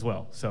as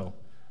well, so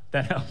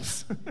that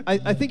helps.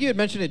 I think you had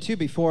mentioned it too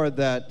before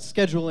that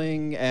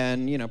scheduling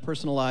and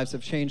personal lives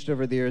have changed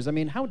over the years. I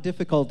mean, how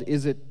difficult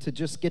is it to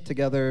just get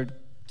together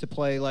to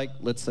play, like,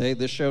 let's say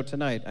this show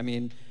tonight? I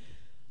mean,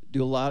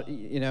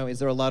 is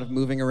there a lot of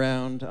moving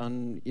around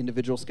on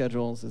individual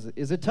schedules?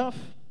 Is it tough?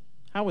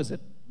 How is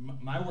it?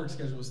 My work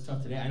schedule was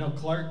tough today. I know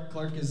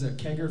Clark is a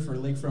kegger for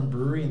Lakefront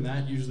Brewery, and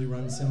that usually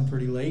runs him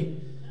pretty late.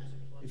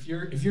 If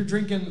you're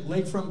drinking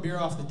Lakefront beer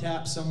off the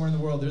tap somewhere in the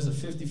world, there's a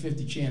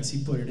 50-50 chance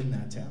he put it in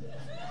that tap.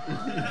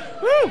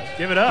 Woo!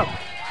 Give it up.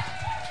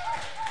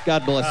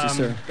 God bless you,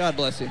 sir. God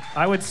bless you.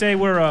 I would say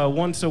we're a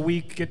once a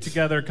week get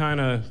together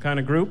kind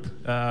of group.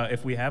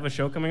 If we have a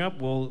show coming up,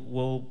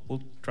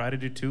 we'll try to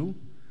do 2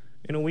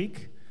 in a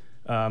week.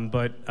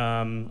 But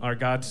our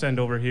godsend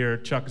over here,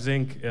 Chuck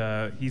Zink,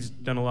 he's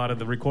done a lot of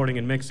the recording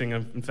and mixing.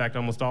 In fact,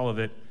 almost all of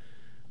it.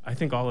 I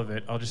think all of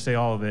it. I'll just say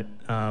all of it.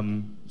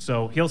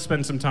 So he'll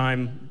spend some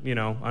time,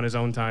 on his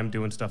own time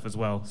doing stuff as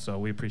well. So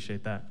we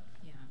appreciate that.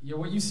 Yeah,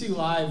 what you see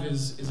live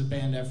is a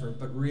band effort,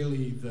 but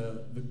really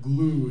the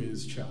glue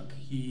is Chuck.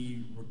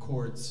 He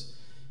records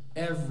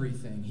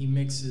everything. He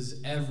mixes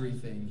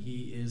everything.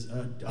 He is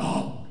a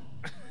dog.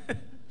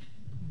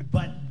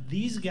 But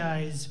these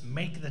guys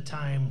make the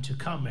time to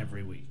come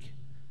every week,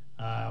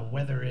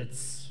 whether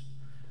it's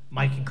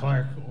Mike and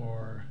Clark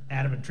or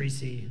Adam and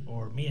Tracy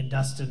or me and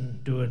Dustin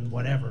doing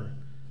whatever.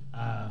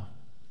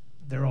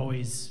 They're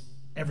always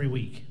every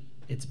week.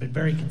 It's been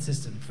very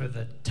consistent. For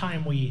the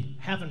time we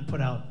haven't put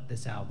out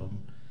this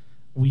album,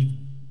 we've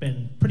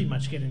been pretty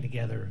much getting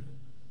together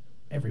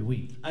every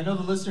week. I know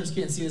the listeners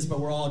can't see this, but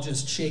we're all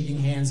just shaking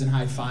hands and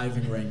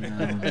high-fiving right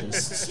now,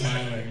 just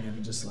smiling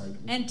and just like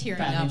And tearing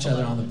patting up each a other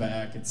little. on the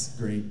back. It's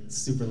great. It's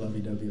super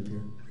lovey-dovey up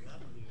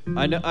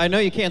here. I know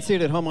you can't see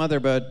it at home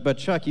either, but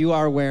Chuck, you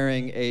are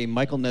wearing a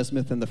Michael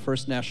Nesmith and the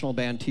First National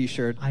Band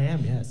T-shirt. I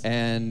am, yes.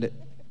 And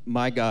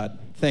my God,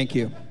 thank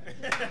you.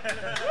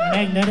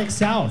 Magnetic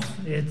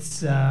South.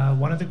 It's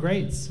one of the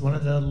greats, one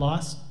of the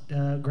lost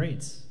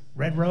greats.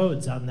 Red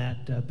Roads on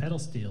that pedal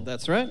steel.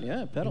 That's right,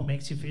 yeah, pedal. It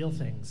makes you feel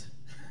things.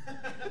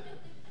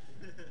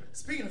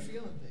 Speaking of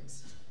feeling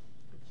things.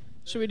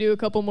 Should we do a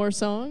couple more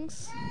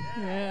songs?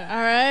 Yeah.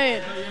 All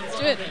right. Let's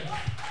do it.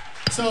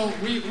 So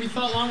we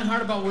thought long and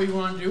hard about what we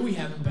wanted to do. We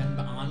haven't been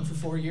on for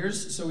 4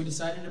 years, so we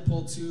decided to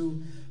pull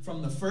 2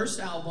 from the first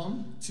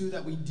album, 2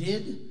 that we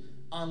did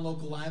on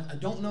Local Live. I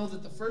don't know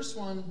that the first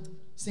one,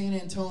 San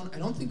Antone, I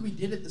don't think we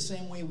did it the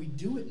same way we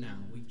do it now.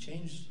 We've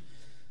changed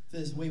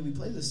the way we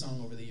play this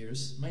song over the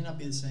years. Might not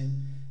be the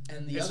same.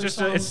 And the It's other just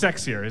song, it's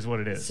sexier, is what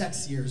it is.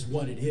 Sexier is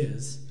what it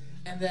is.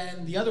 And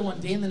then the other one,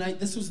 Day and the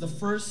Night, this was the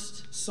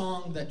first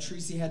song that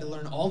Tracy had to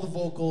learn all the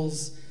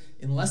vocals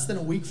in less than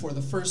a week for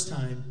the first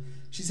time.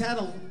 She's had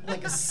a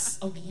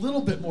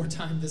little bit more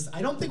time this.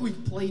 I don't think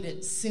we've played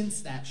it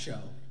since that show.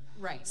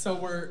 Right. So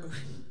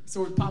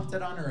we popped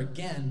it on her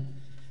again,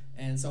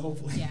 and so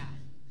hopefully. Yeah.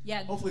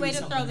 Yeah. Hopefully Way we to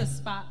sound throw the better.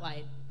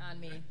 spotlight on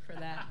me for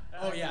that.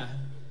 Oh yeah.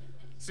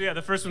 So yeah,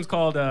 the first one's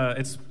called,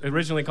 it's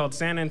originally called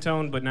San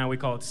Antone, but now we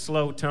call it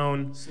Slow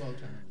Tone. Slow Tone.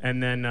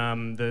 And then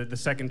the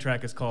second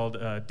track is called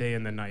Day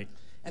and the Night.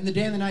 And the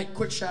Day and the Night,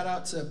 quick shout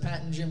out to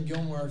Pat and Jim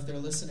Gilmore if they're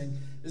listening.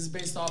 This is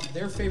based off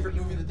their favorite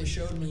movie that they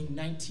showed me in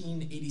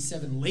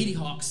 1987, Lady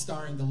Hawk,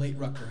 starring the late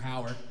Rutger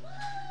Hauer.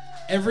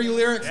 Every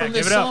lyric from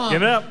this give it up, song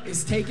give it up.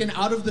 is taken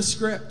out of the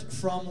script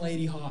from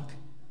Lady Hawk.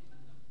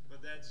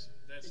 But that's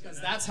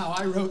Because that's how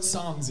I wrote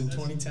songs in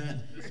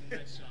 2010.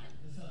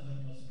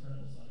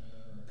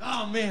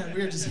 Oh man,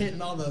 we are just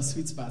hitting all the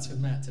sweet spots with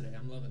Matt today.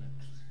 I'm loving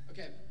it.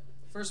 Okay,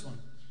 first one.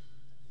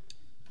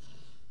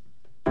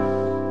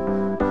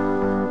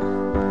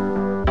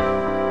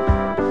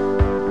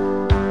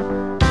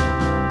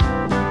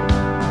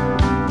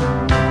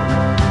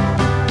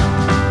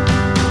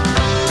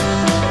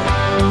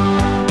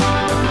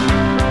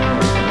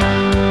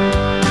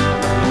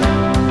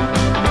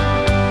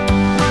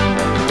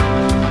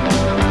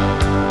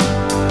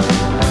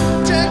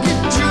 Jack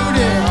and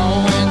Judy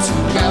all went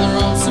together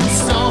on some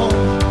stone.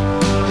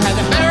 Had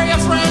to bury a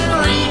friend in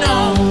Reno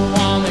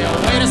on their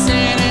way to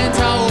San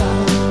Antonio.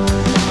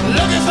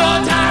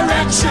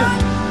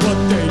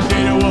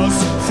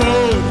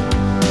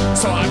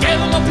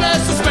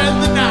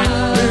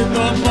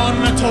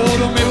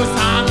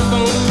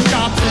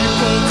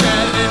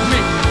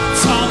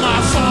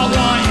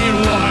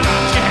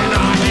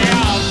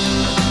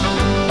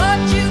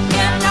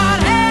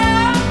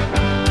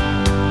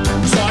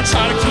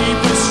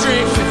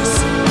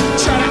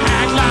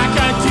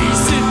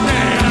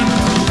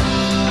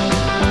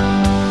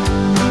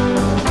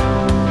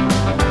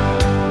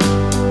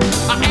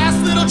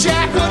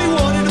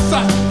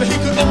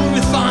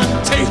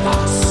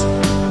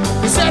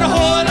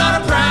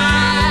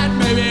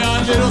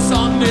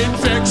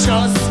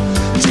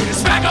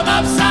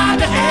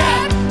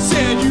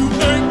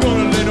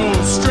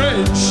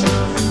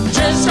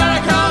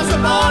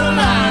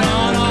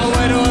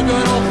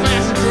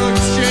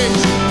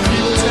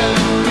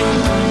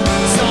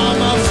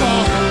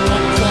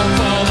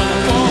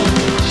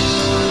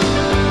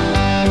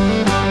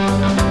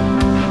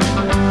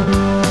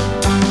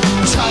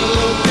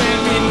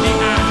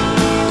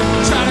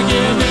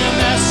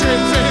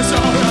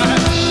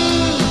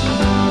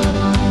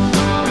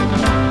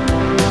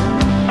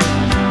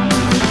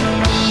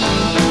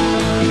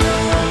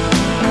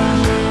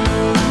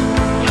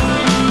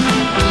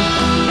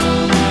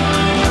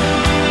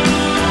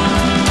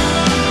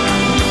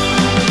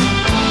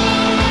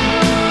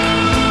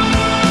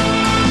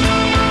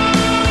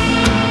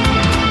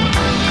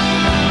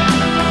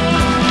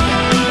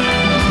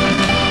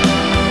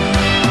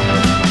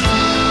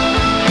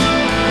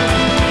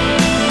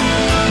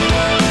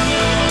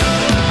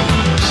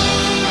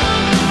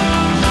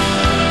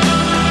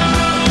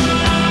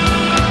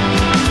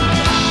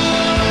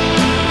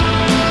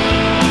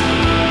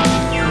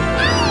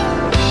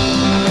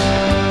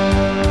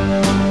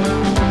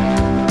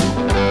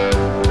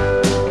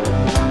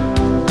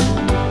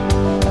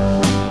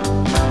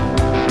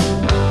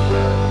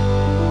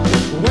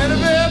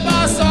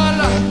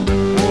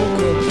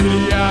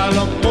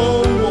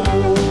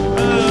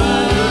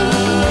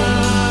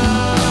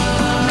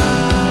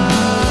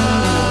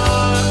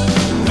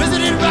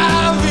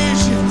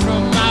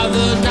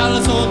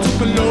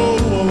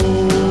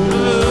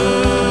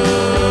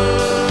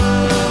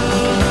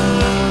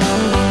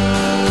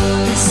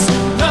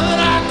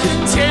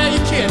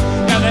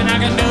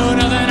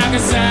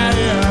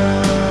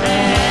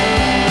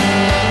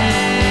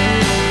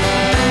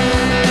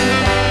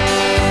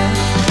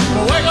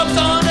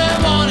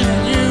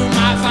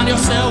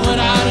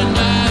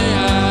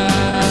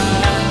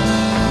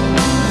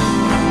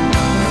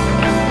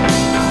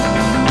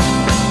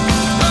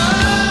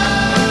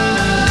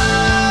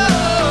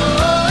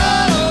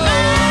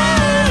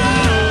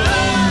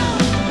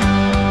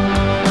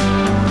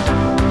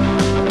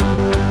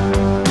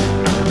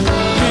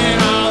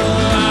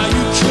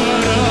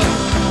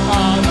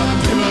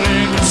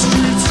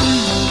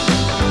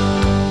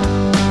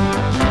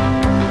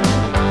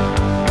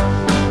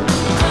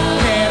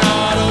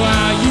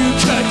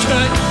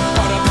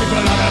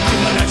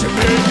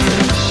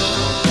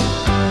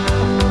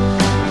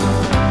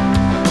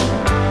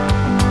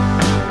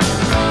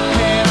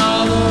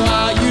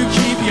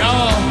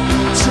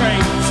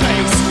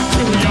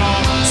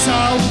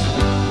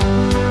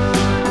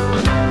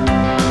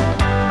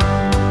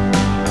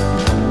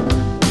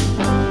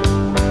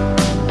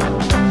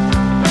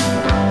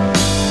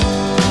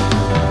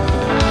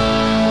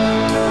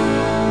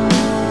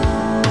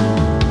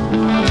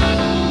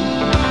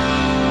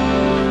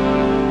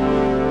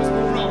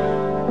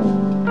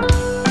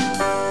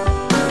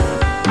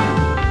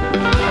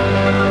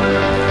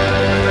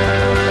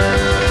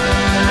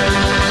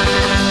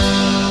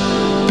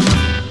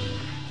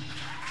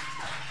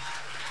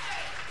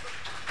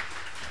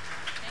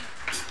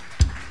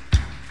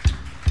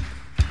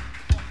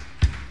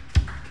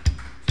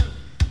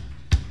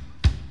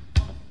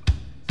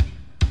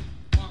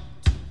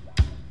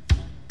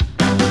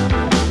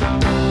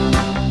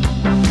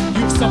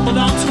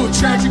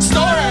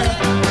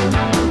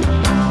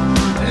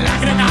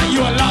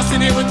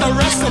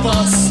 rest of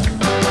us.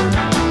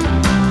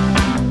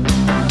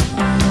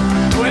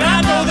 When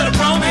I know that I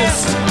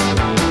promised,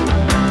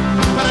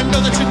 but I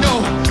know that you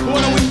know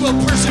what a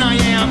weak-willed person I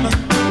am.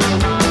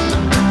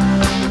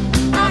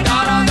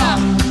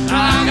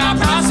 I got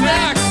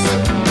prospects,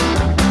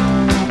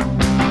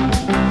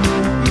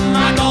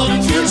 my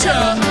golden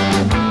future.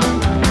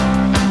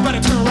 But I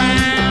turn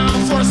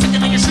around for a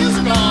second and your shoes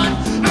are gone.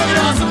 Look at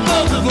us, and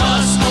both of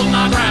us hold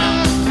my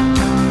ground.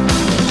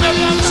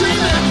 Maybe I'm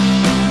dreaming,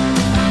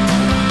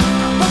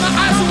 but my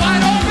eyes are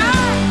wide open.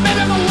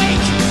 Maybe I'm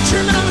awake,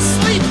 dreaming I'm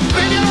asleep.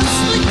 Maybe I'm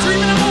asleep,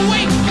 dreaming I'm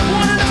awake.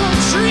 Wondering if I'm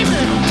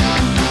dreaming.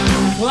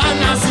 Well, I've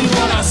not seen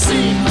what I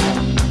see.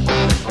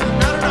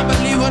 I do not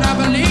believe what I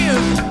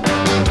believe.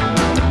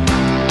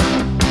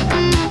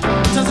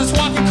 Does this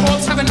walking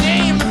corpse have a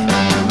name?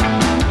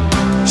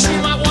 She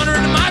might wander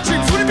into my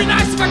dreams. Would it be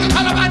nice if I could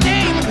call her by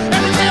name?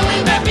 Every day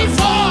we met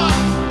before.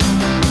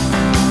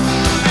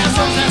 As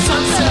long as that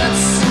sun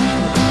sets,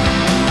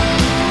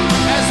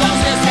 as long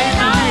as there's day and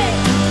night,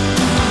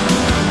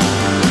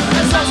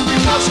 as long as we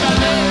both shall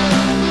live,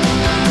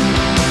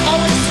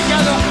 always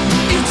together,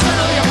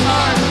 eternally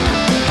apart.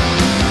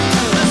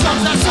 As long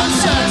as that sun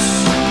sets,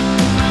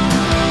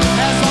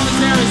 as long as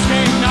there is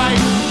day and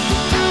night.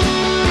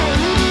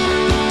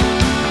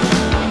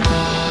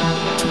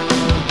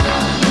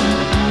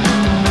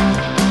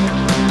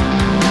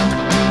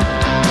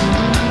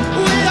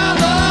 We are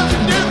loved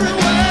in different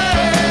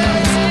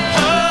ways.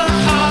 Her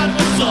heart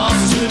was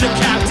lost to the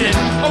captain.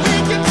 A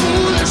weak and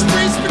foolish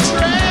priest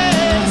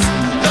betrays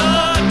the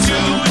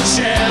two and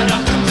shared a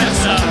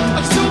confessor.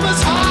 A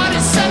consumer's heart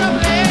is set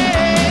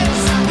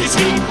ablaze. His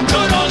heat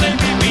could only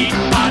be beat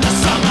by the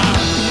summer.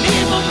 An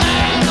evil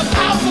man, a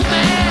powerful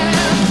man.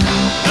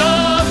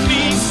 Love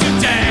means to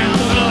damn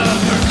the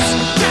lovers.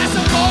 Cast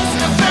a most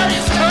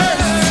nefarious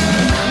curse.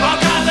 All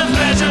kinds of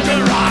pleasure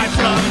derived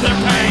from their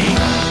pain.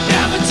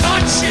 Never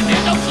touching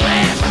in the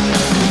flesh.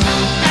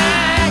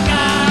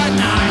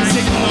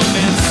 Agonizing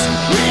moments.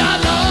 We are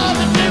loved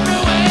in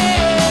different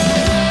ways.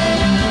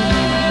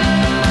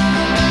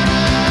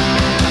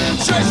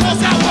 Strange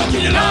forces that work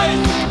in your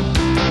life.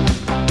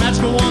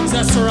 Magical ones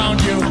that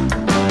surround you.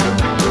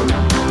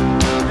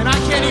 And I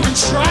can't even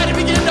try to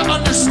begin to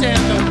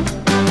understand them.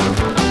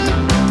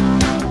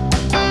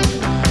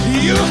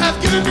 You have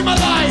given me my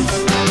life.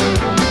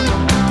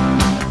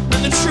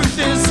 And the truth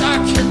is, I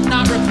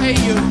cannot repay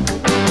you.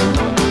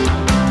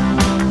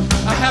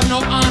 I have no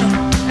honor,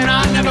 and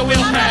I never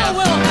will have.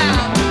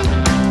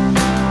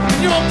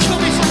 You won't kill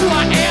me for who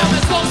I am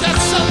as long as that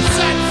sun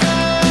sets.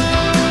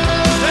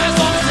 As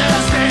long as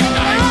there's day and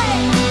night.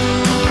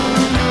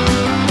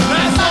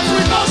 As long as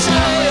we both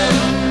shall live.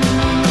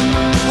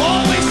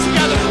 Always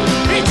together,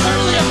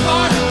 eternally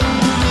apart.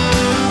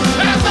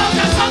 As long as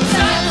that sun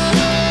sets.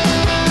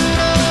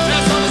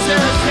 As long as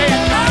there is day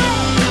and night.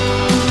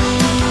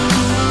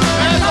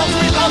 As long as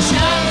we both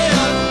shall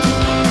live.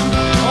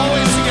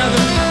 Always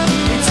together,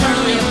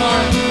 eternally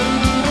apart.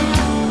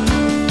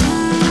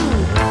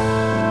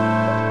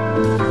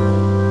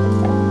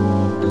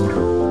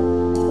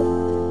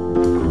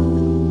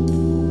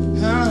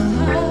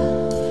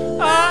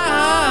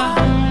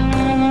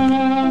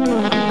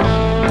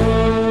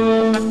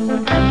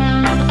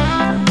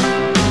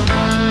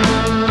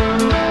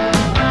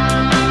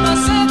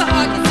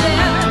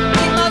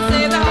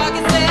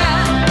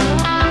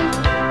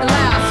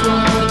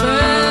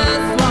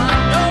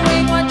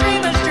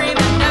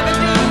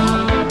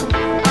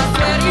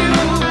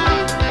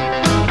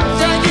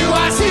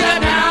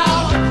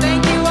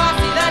 Thank you, I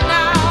see that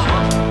now.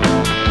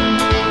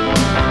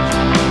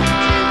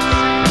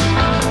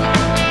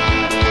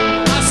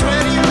 I swear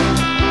to you,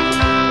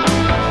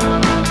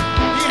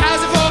 he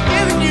hasn't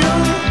forgiven you.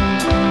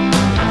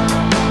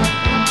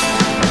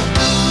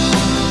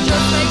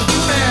 Just makes you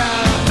mad.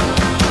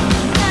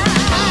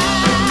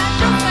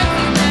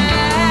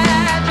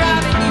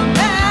 Driving you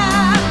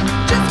mad,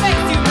 just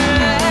makes you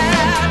mad.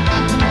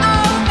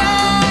 Oh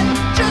man,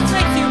 just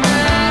makes you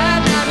mad,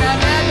 mad, mad,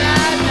 mad,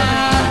 mad,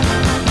 mad.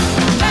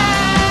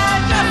 Mad,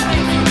 just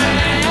makes you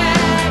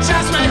mad,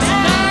 Just makes you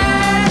mad.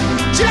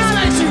 Just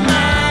makes you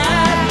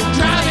mad.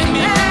 Driving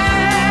me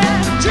mad.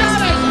 Just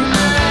makes you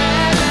mad.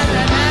 mad,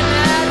 mad, mad,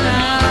 mad,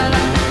 mad.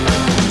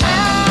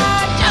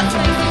 Mad, just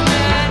makes you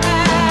mad.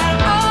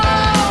 Oh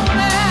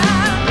man,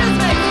 just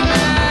makes you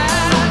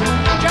mad.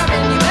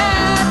 Driving you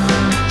mad,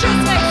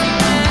 just makes you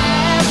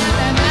mad,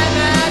 mad, mad,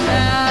 mad,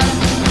 mad.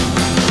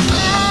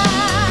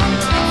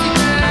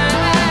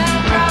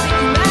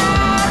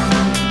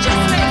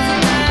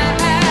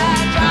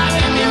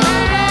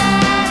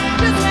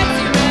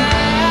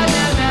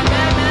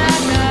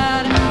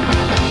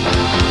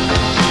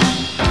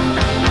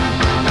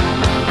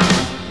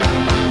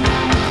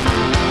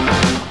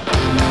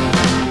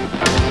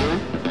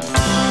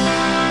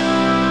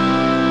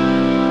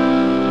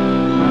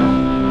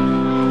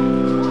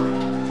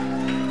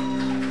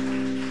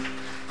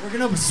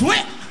 Working up a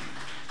sweat.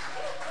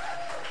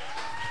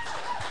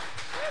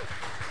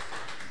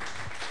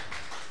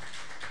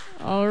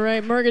 All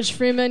right, Morgan Mortgage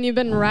Freeman. You've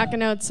been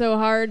rocking out so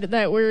hard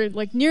that we're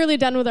like nearly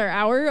done with our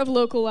hour of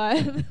Local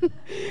Live,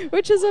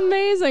 which is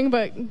amazing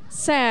but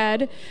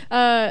sad.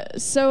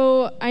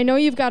 So I know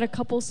you've got a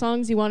couple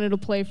songs you wanted to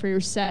play for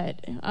your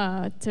set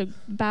to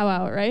bow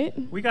out, right?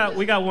 We got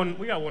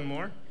one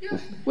more.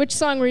 Which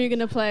song were you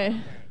gonna play?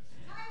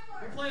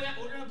 We're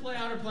gonna play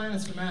Outer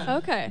Planets for Matt.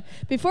 Okay.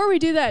 Before we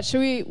do that,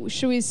 should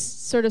we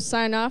sort of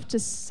sign off to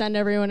send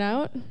everyone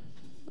out?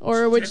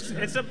 Or which?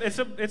 It's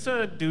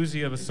a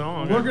doozy of a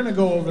song. We're gonna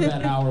go over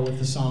that hour with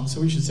the song,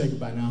 so we should say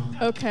goodbye now.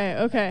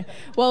 Okay.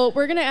 Well,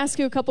 we're gonna ask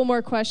you a couple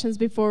more questions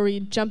before we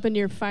jump into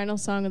your final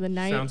song of the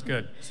night. Sounds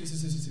good.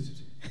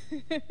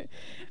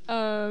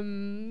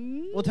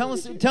 Well, tell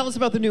us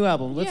about the new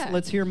album.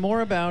 Let's hear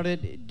more about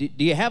it.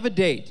 Do you have a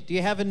date? Do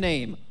you have a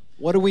name?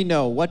 What do we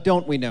know? What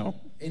don't we know?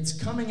 It's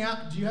coming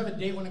out. Do you have a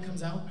date when it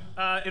comes out?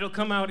 It'll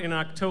come out in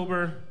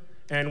October,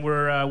 and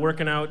we're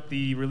working out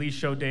the release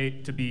show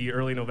date to be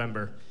early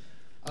November.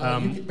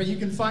 But you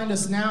can find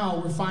us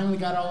now. We finally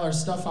got all our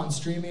stuff on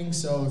streaming,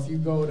 so if you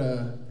go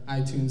to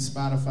iTunes,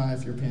 Spotify,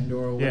 if you're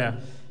Pandora, whatever,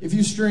 if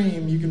you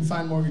stream, you can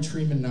find Mortgage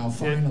Freeman now,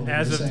 finally.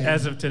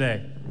 As of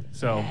today.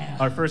 So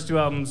our first two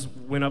albums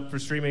went up for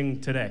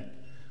streaming today,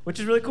 which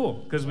is really cool,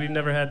 because we've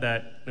never had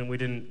that, and we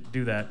didn't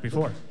do that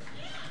before.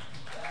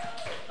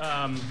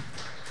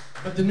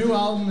 But the new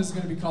album is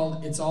going to be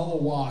called It's All a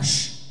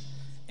Wash,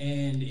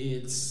 and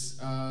it's,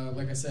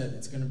 like I said,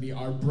 it's going to be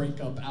our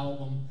breakup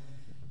album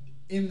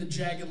in the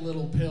Jagged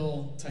Little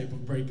Pill type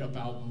of breakup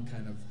album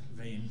kind of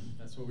vein.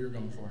 That's what we were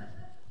going for.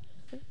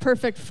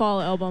 Perfect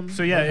fall album.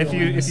 So yeah, if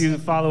you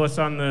follow us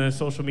on the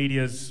social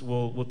medias,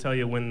 we'll tell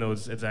you when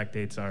those exact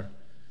dates are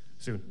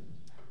soon.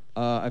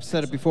 I've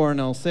said it before and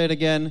I'll say it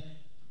again.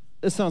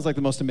 This sounds like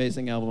the most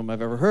amazing album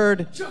I've ever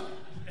heard.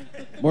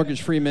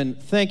 Mortgage Freeman,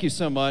 thank you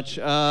so much.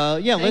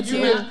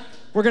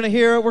 We're gonna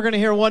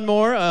hear one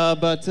more,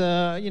 but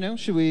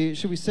should we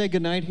say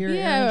goodnight here?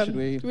 Yeah,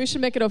 Aaron? we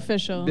should make it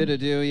official. Bit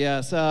ado,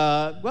 yes.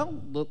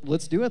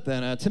 Let's do it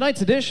then.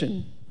 Tonight's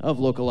edition of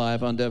Local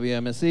Live on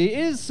WMSE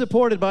is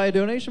supported by a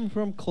donation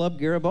from Club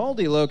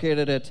Garibaldi,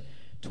 located at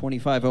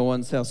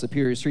 2501 South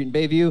Superior Street in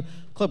Bayview.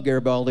 Club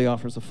Garibaldi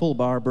offers a full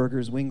bar,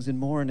 burgers, wings, and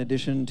more, in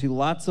addition to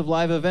lots of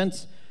live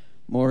events.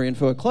 More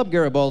info at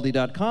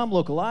clubgaribaldi.com.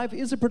 Local Live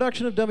is a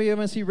production of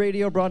WMSE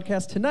Radio,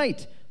 broadcast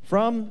tonight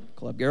from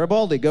Club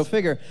Garibaldi. Go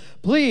figure.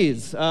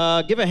 Please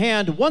give a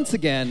hand once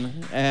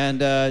again and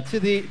to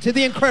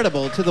the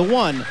incredible, to the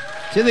one,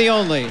 to the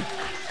only,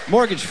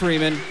 Mortgage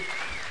Freeman.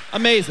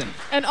 Amazing.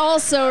 And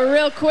also,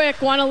 real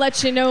quick, want to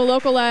let you know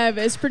Local Live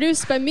is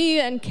produced by me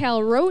and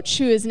Cal Roach,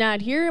 who is not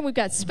here. And we've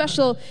got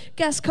special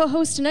guest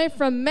co-host tonight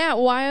from Matt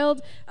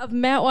Wild of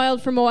Matt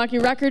Wild from Milwaukee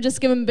Record.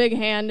 Just give him a big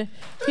hand.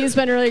 He's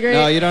been really great.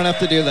 No, you don't have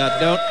to do that.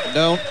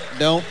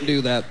 Don't do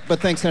that.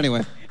 But thanks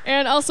anyway.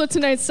 And also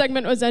tonight's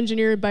segment was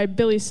engineered by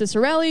Billy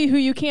Cicerelli, who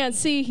you can't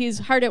see. He's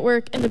hard at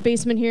work in the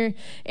basement here.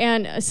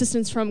 And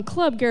assistance from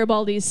Club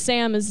Garibaldi's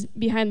Sam is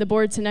behind the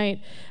board tonight.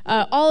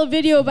 All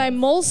video by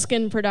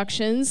Moleskin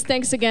Productions.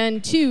 Thanks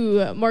again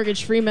to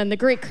Mortgage Freeman, the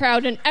great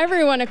crowd, and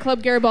everyone at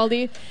Club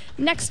Garibaldi.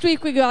 Next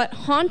week we got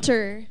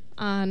Haunter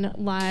on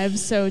live,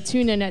 so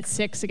tune in at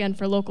 6 again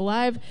for Local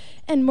Live.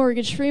 And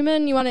Mortgage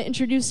Freeman, you want to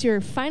introduce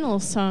your final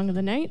song of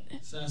the night?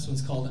 So this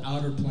one's called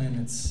Outer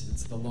Planets.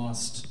 It's the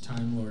Lost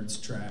Time Lords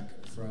track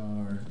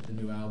for the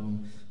new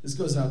album. This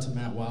goes out to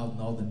Matt Wild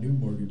and all the new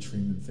Mortgage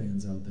Freeman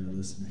fans out there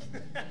listening.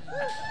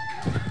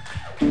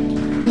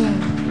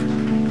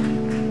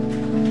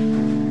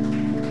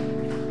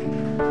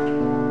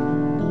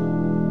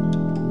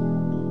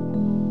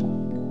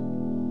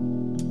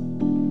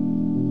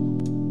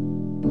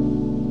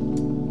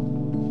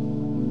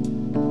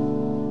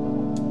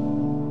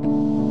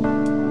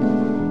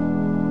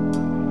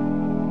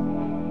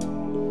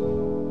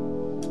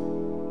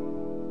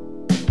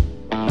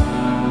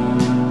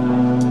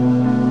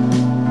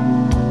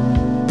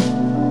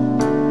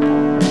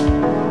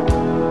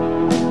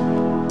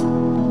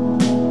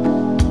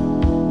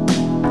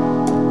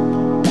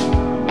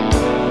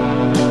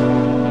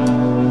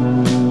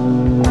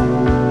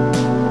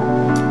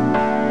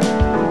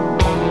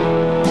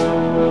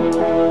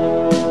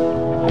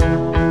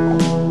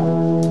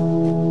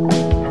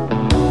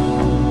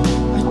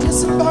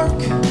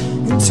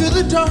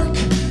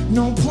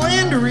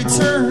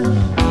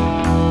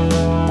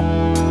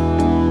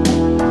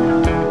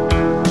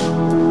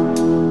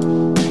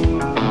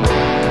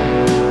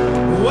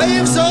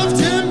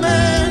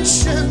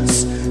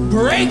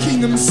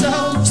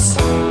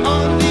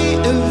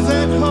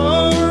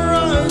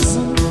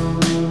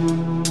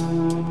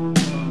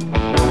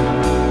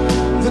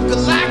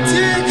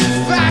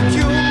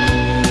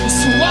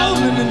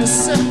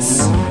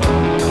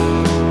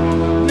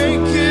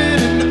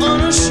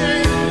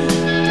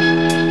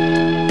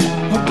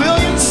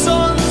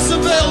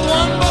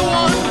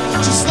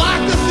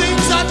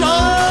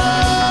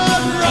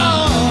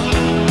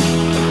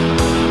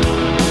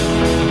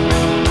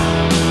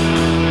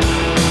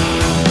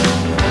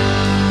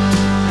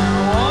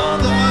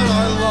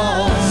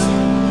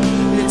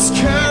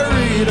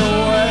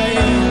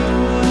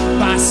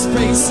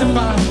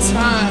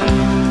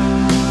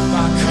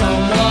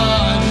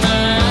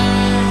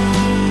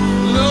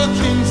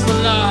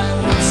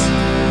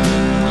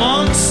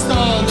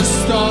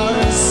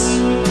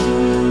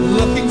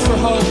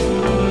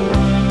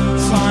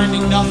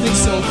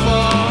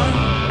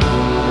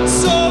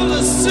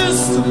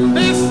 them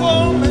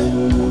before me,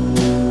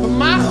 but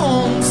my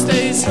home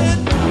stays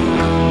hidden.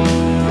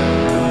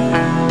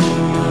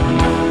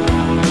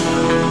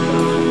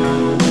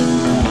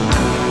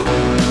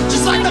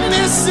 Just like the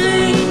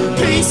missing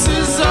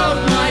pieces of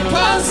my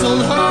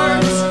puzzle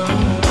heart.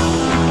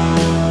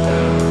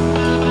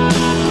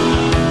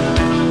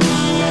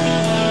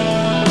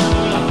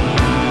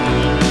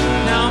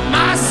 Now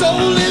my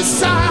soul is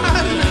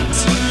silent,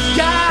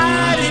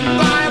 guided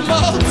by a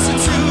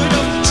multitude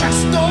of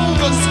chest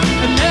novas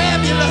and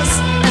nebulas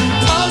and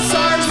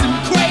pulsars and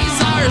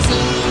quasars.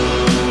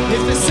 And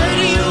if they say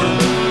to you,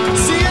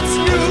 see it's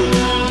new,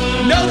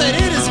 know that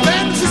it has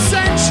been for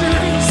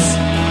centuries.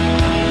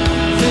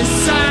 This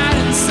sad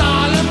and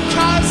solemn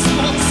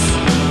cosmos,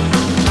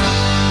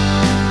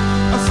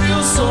 I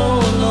feel so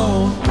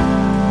alone,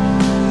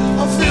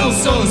 I feel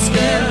so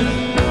scared,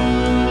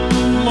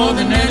 more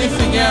than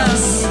anything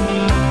else.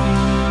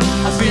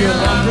 I feel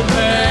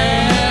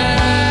unprepared.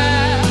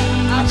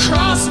 I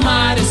cross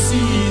mighty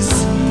seas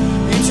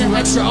into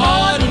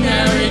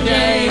extraordinary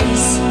days.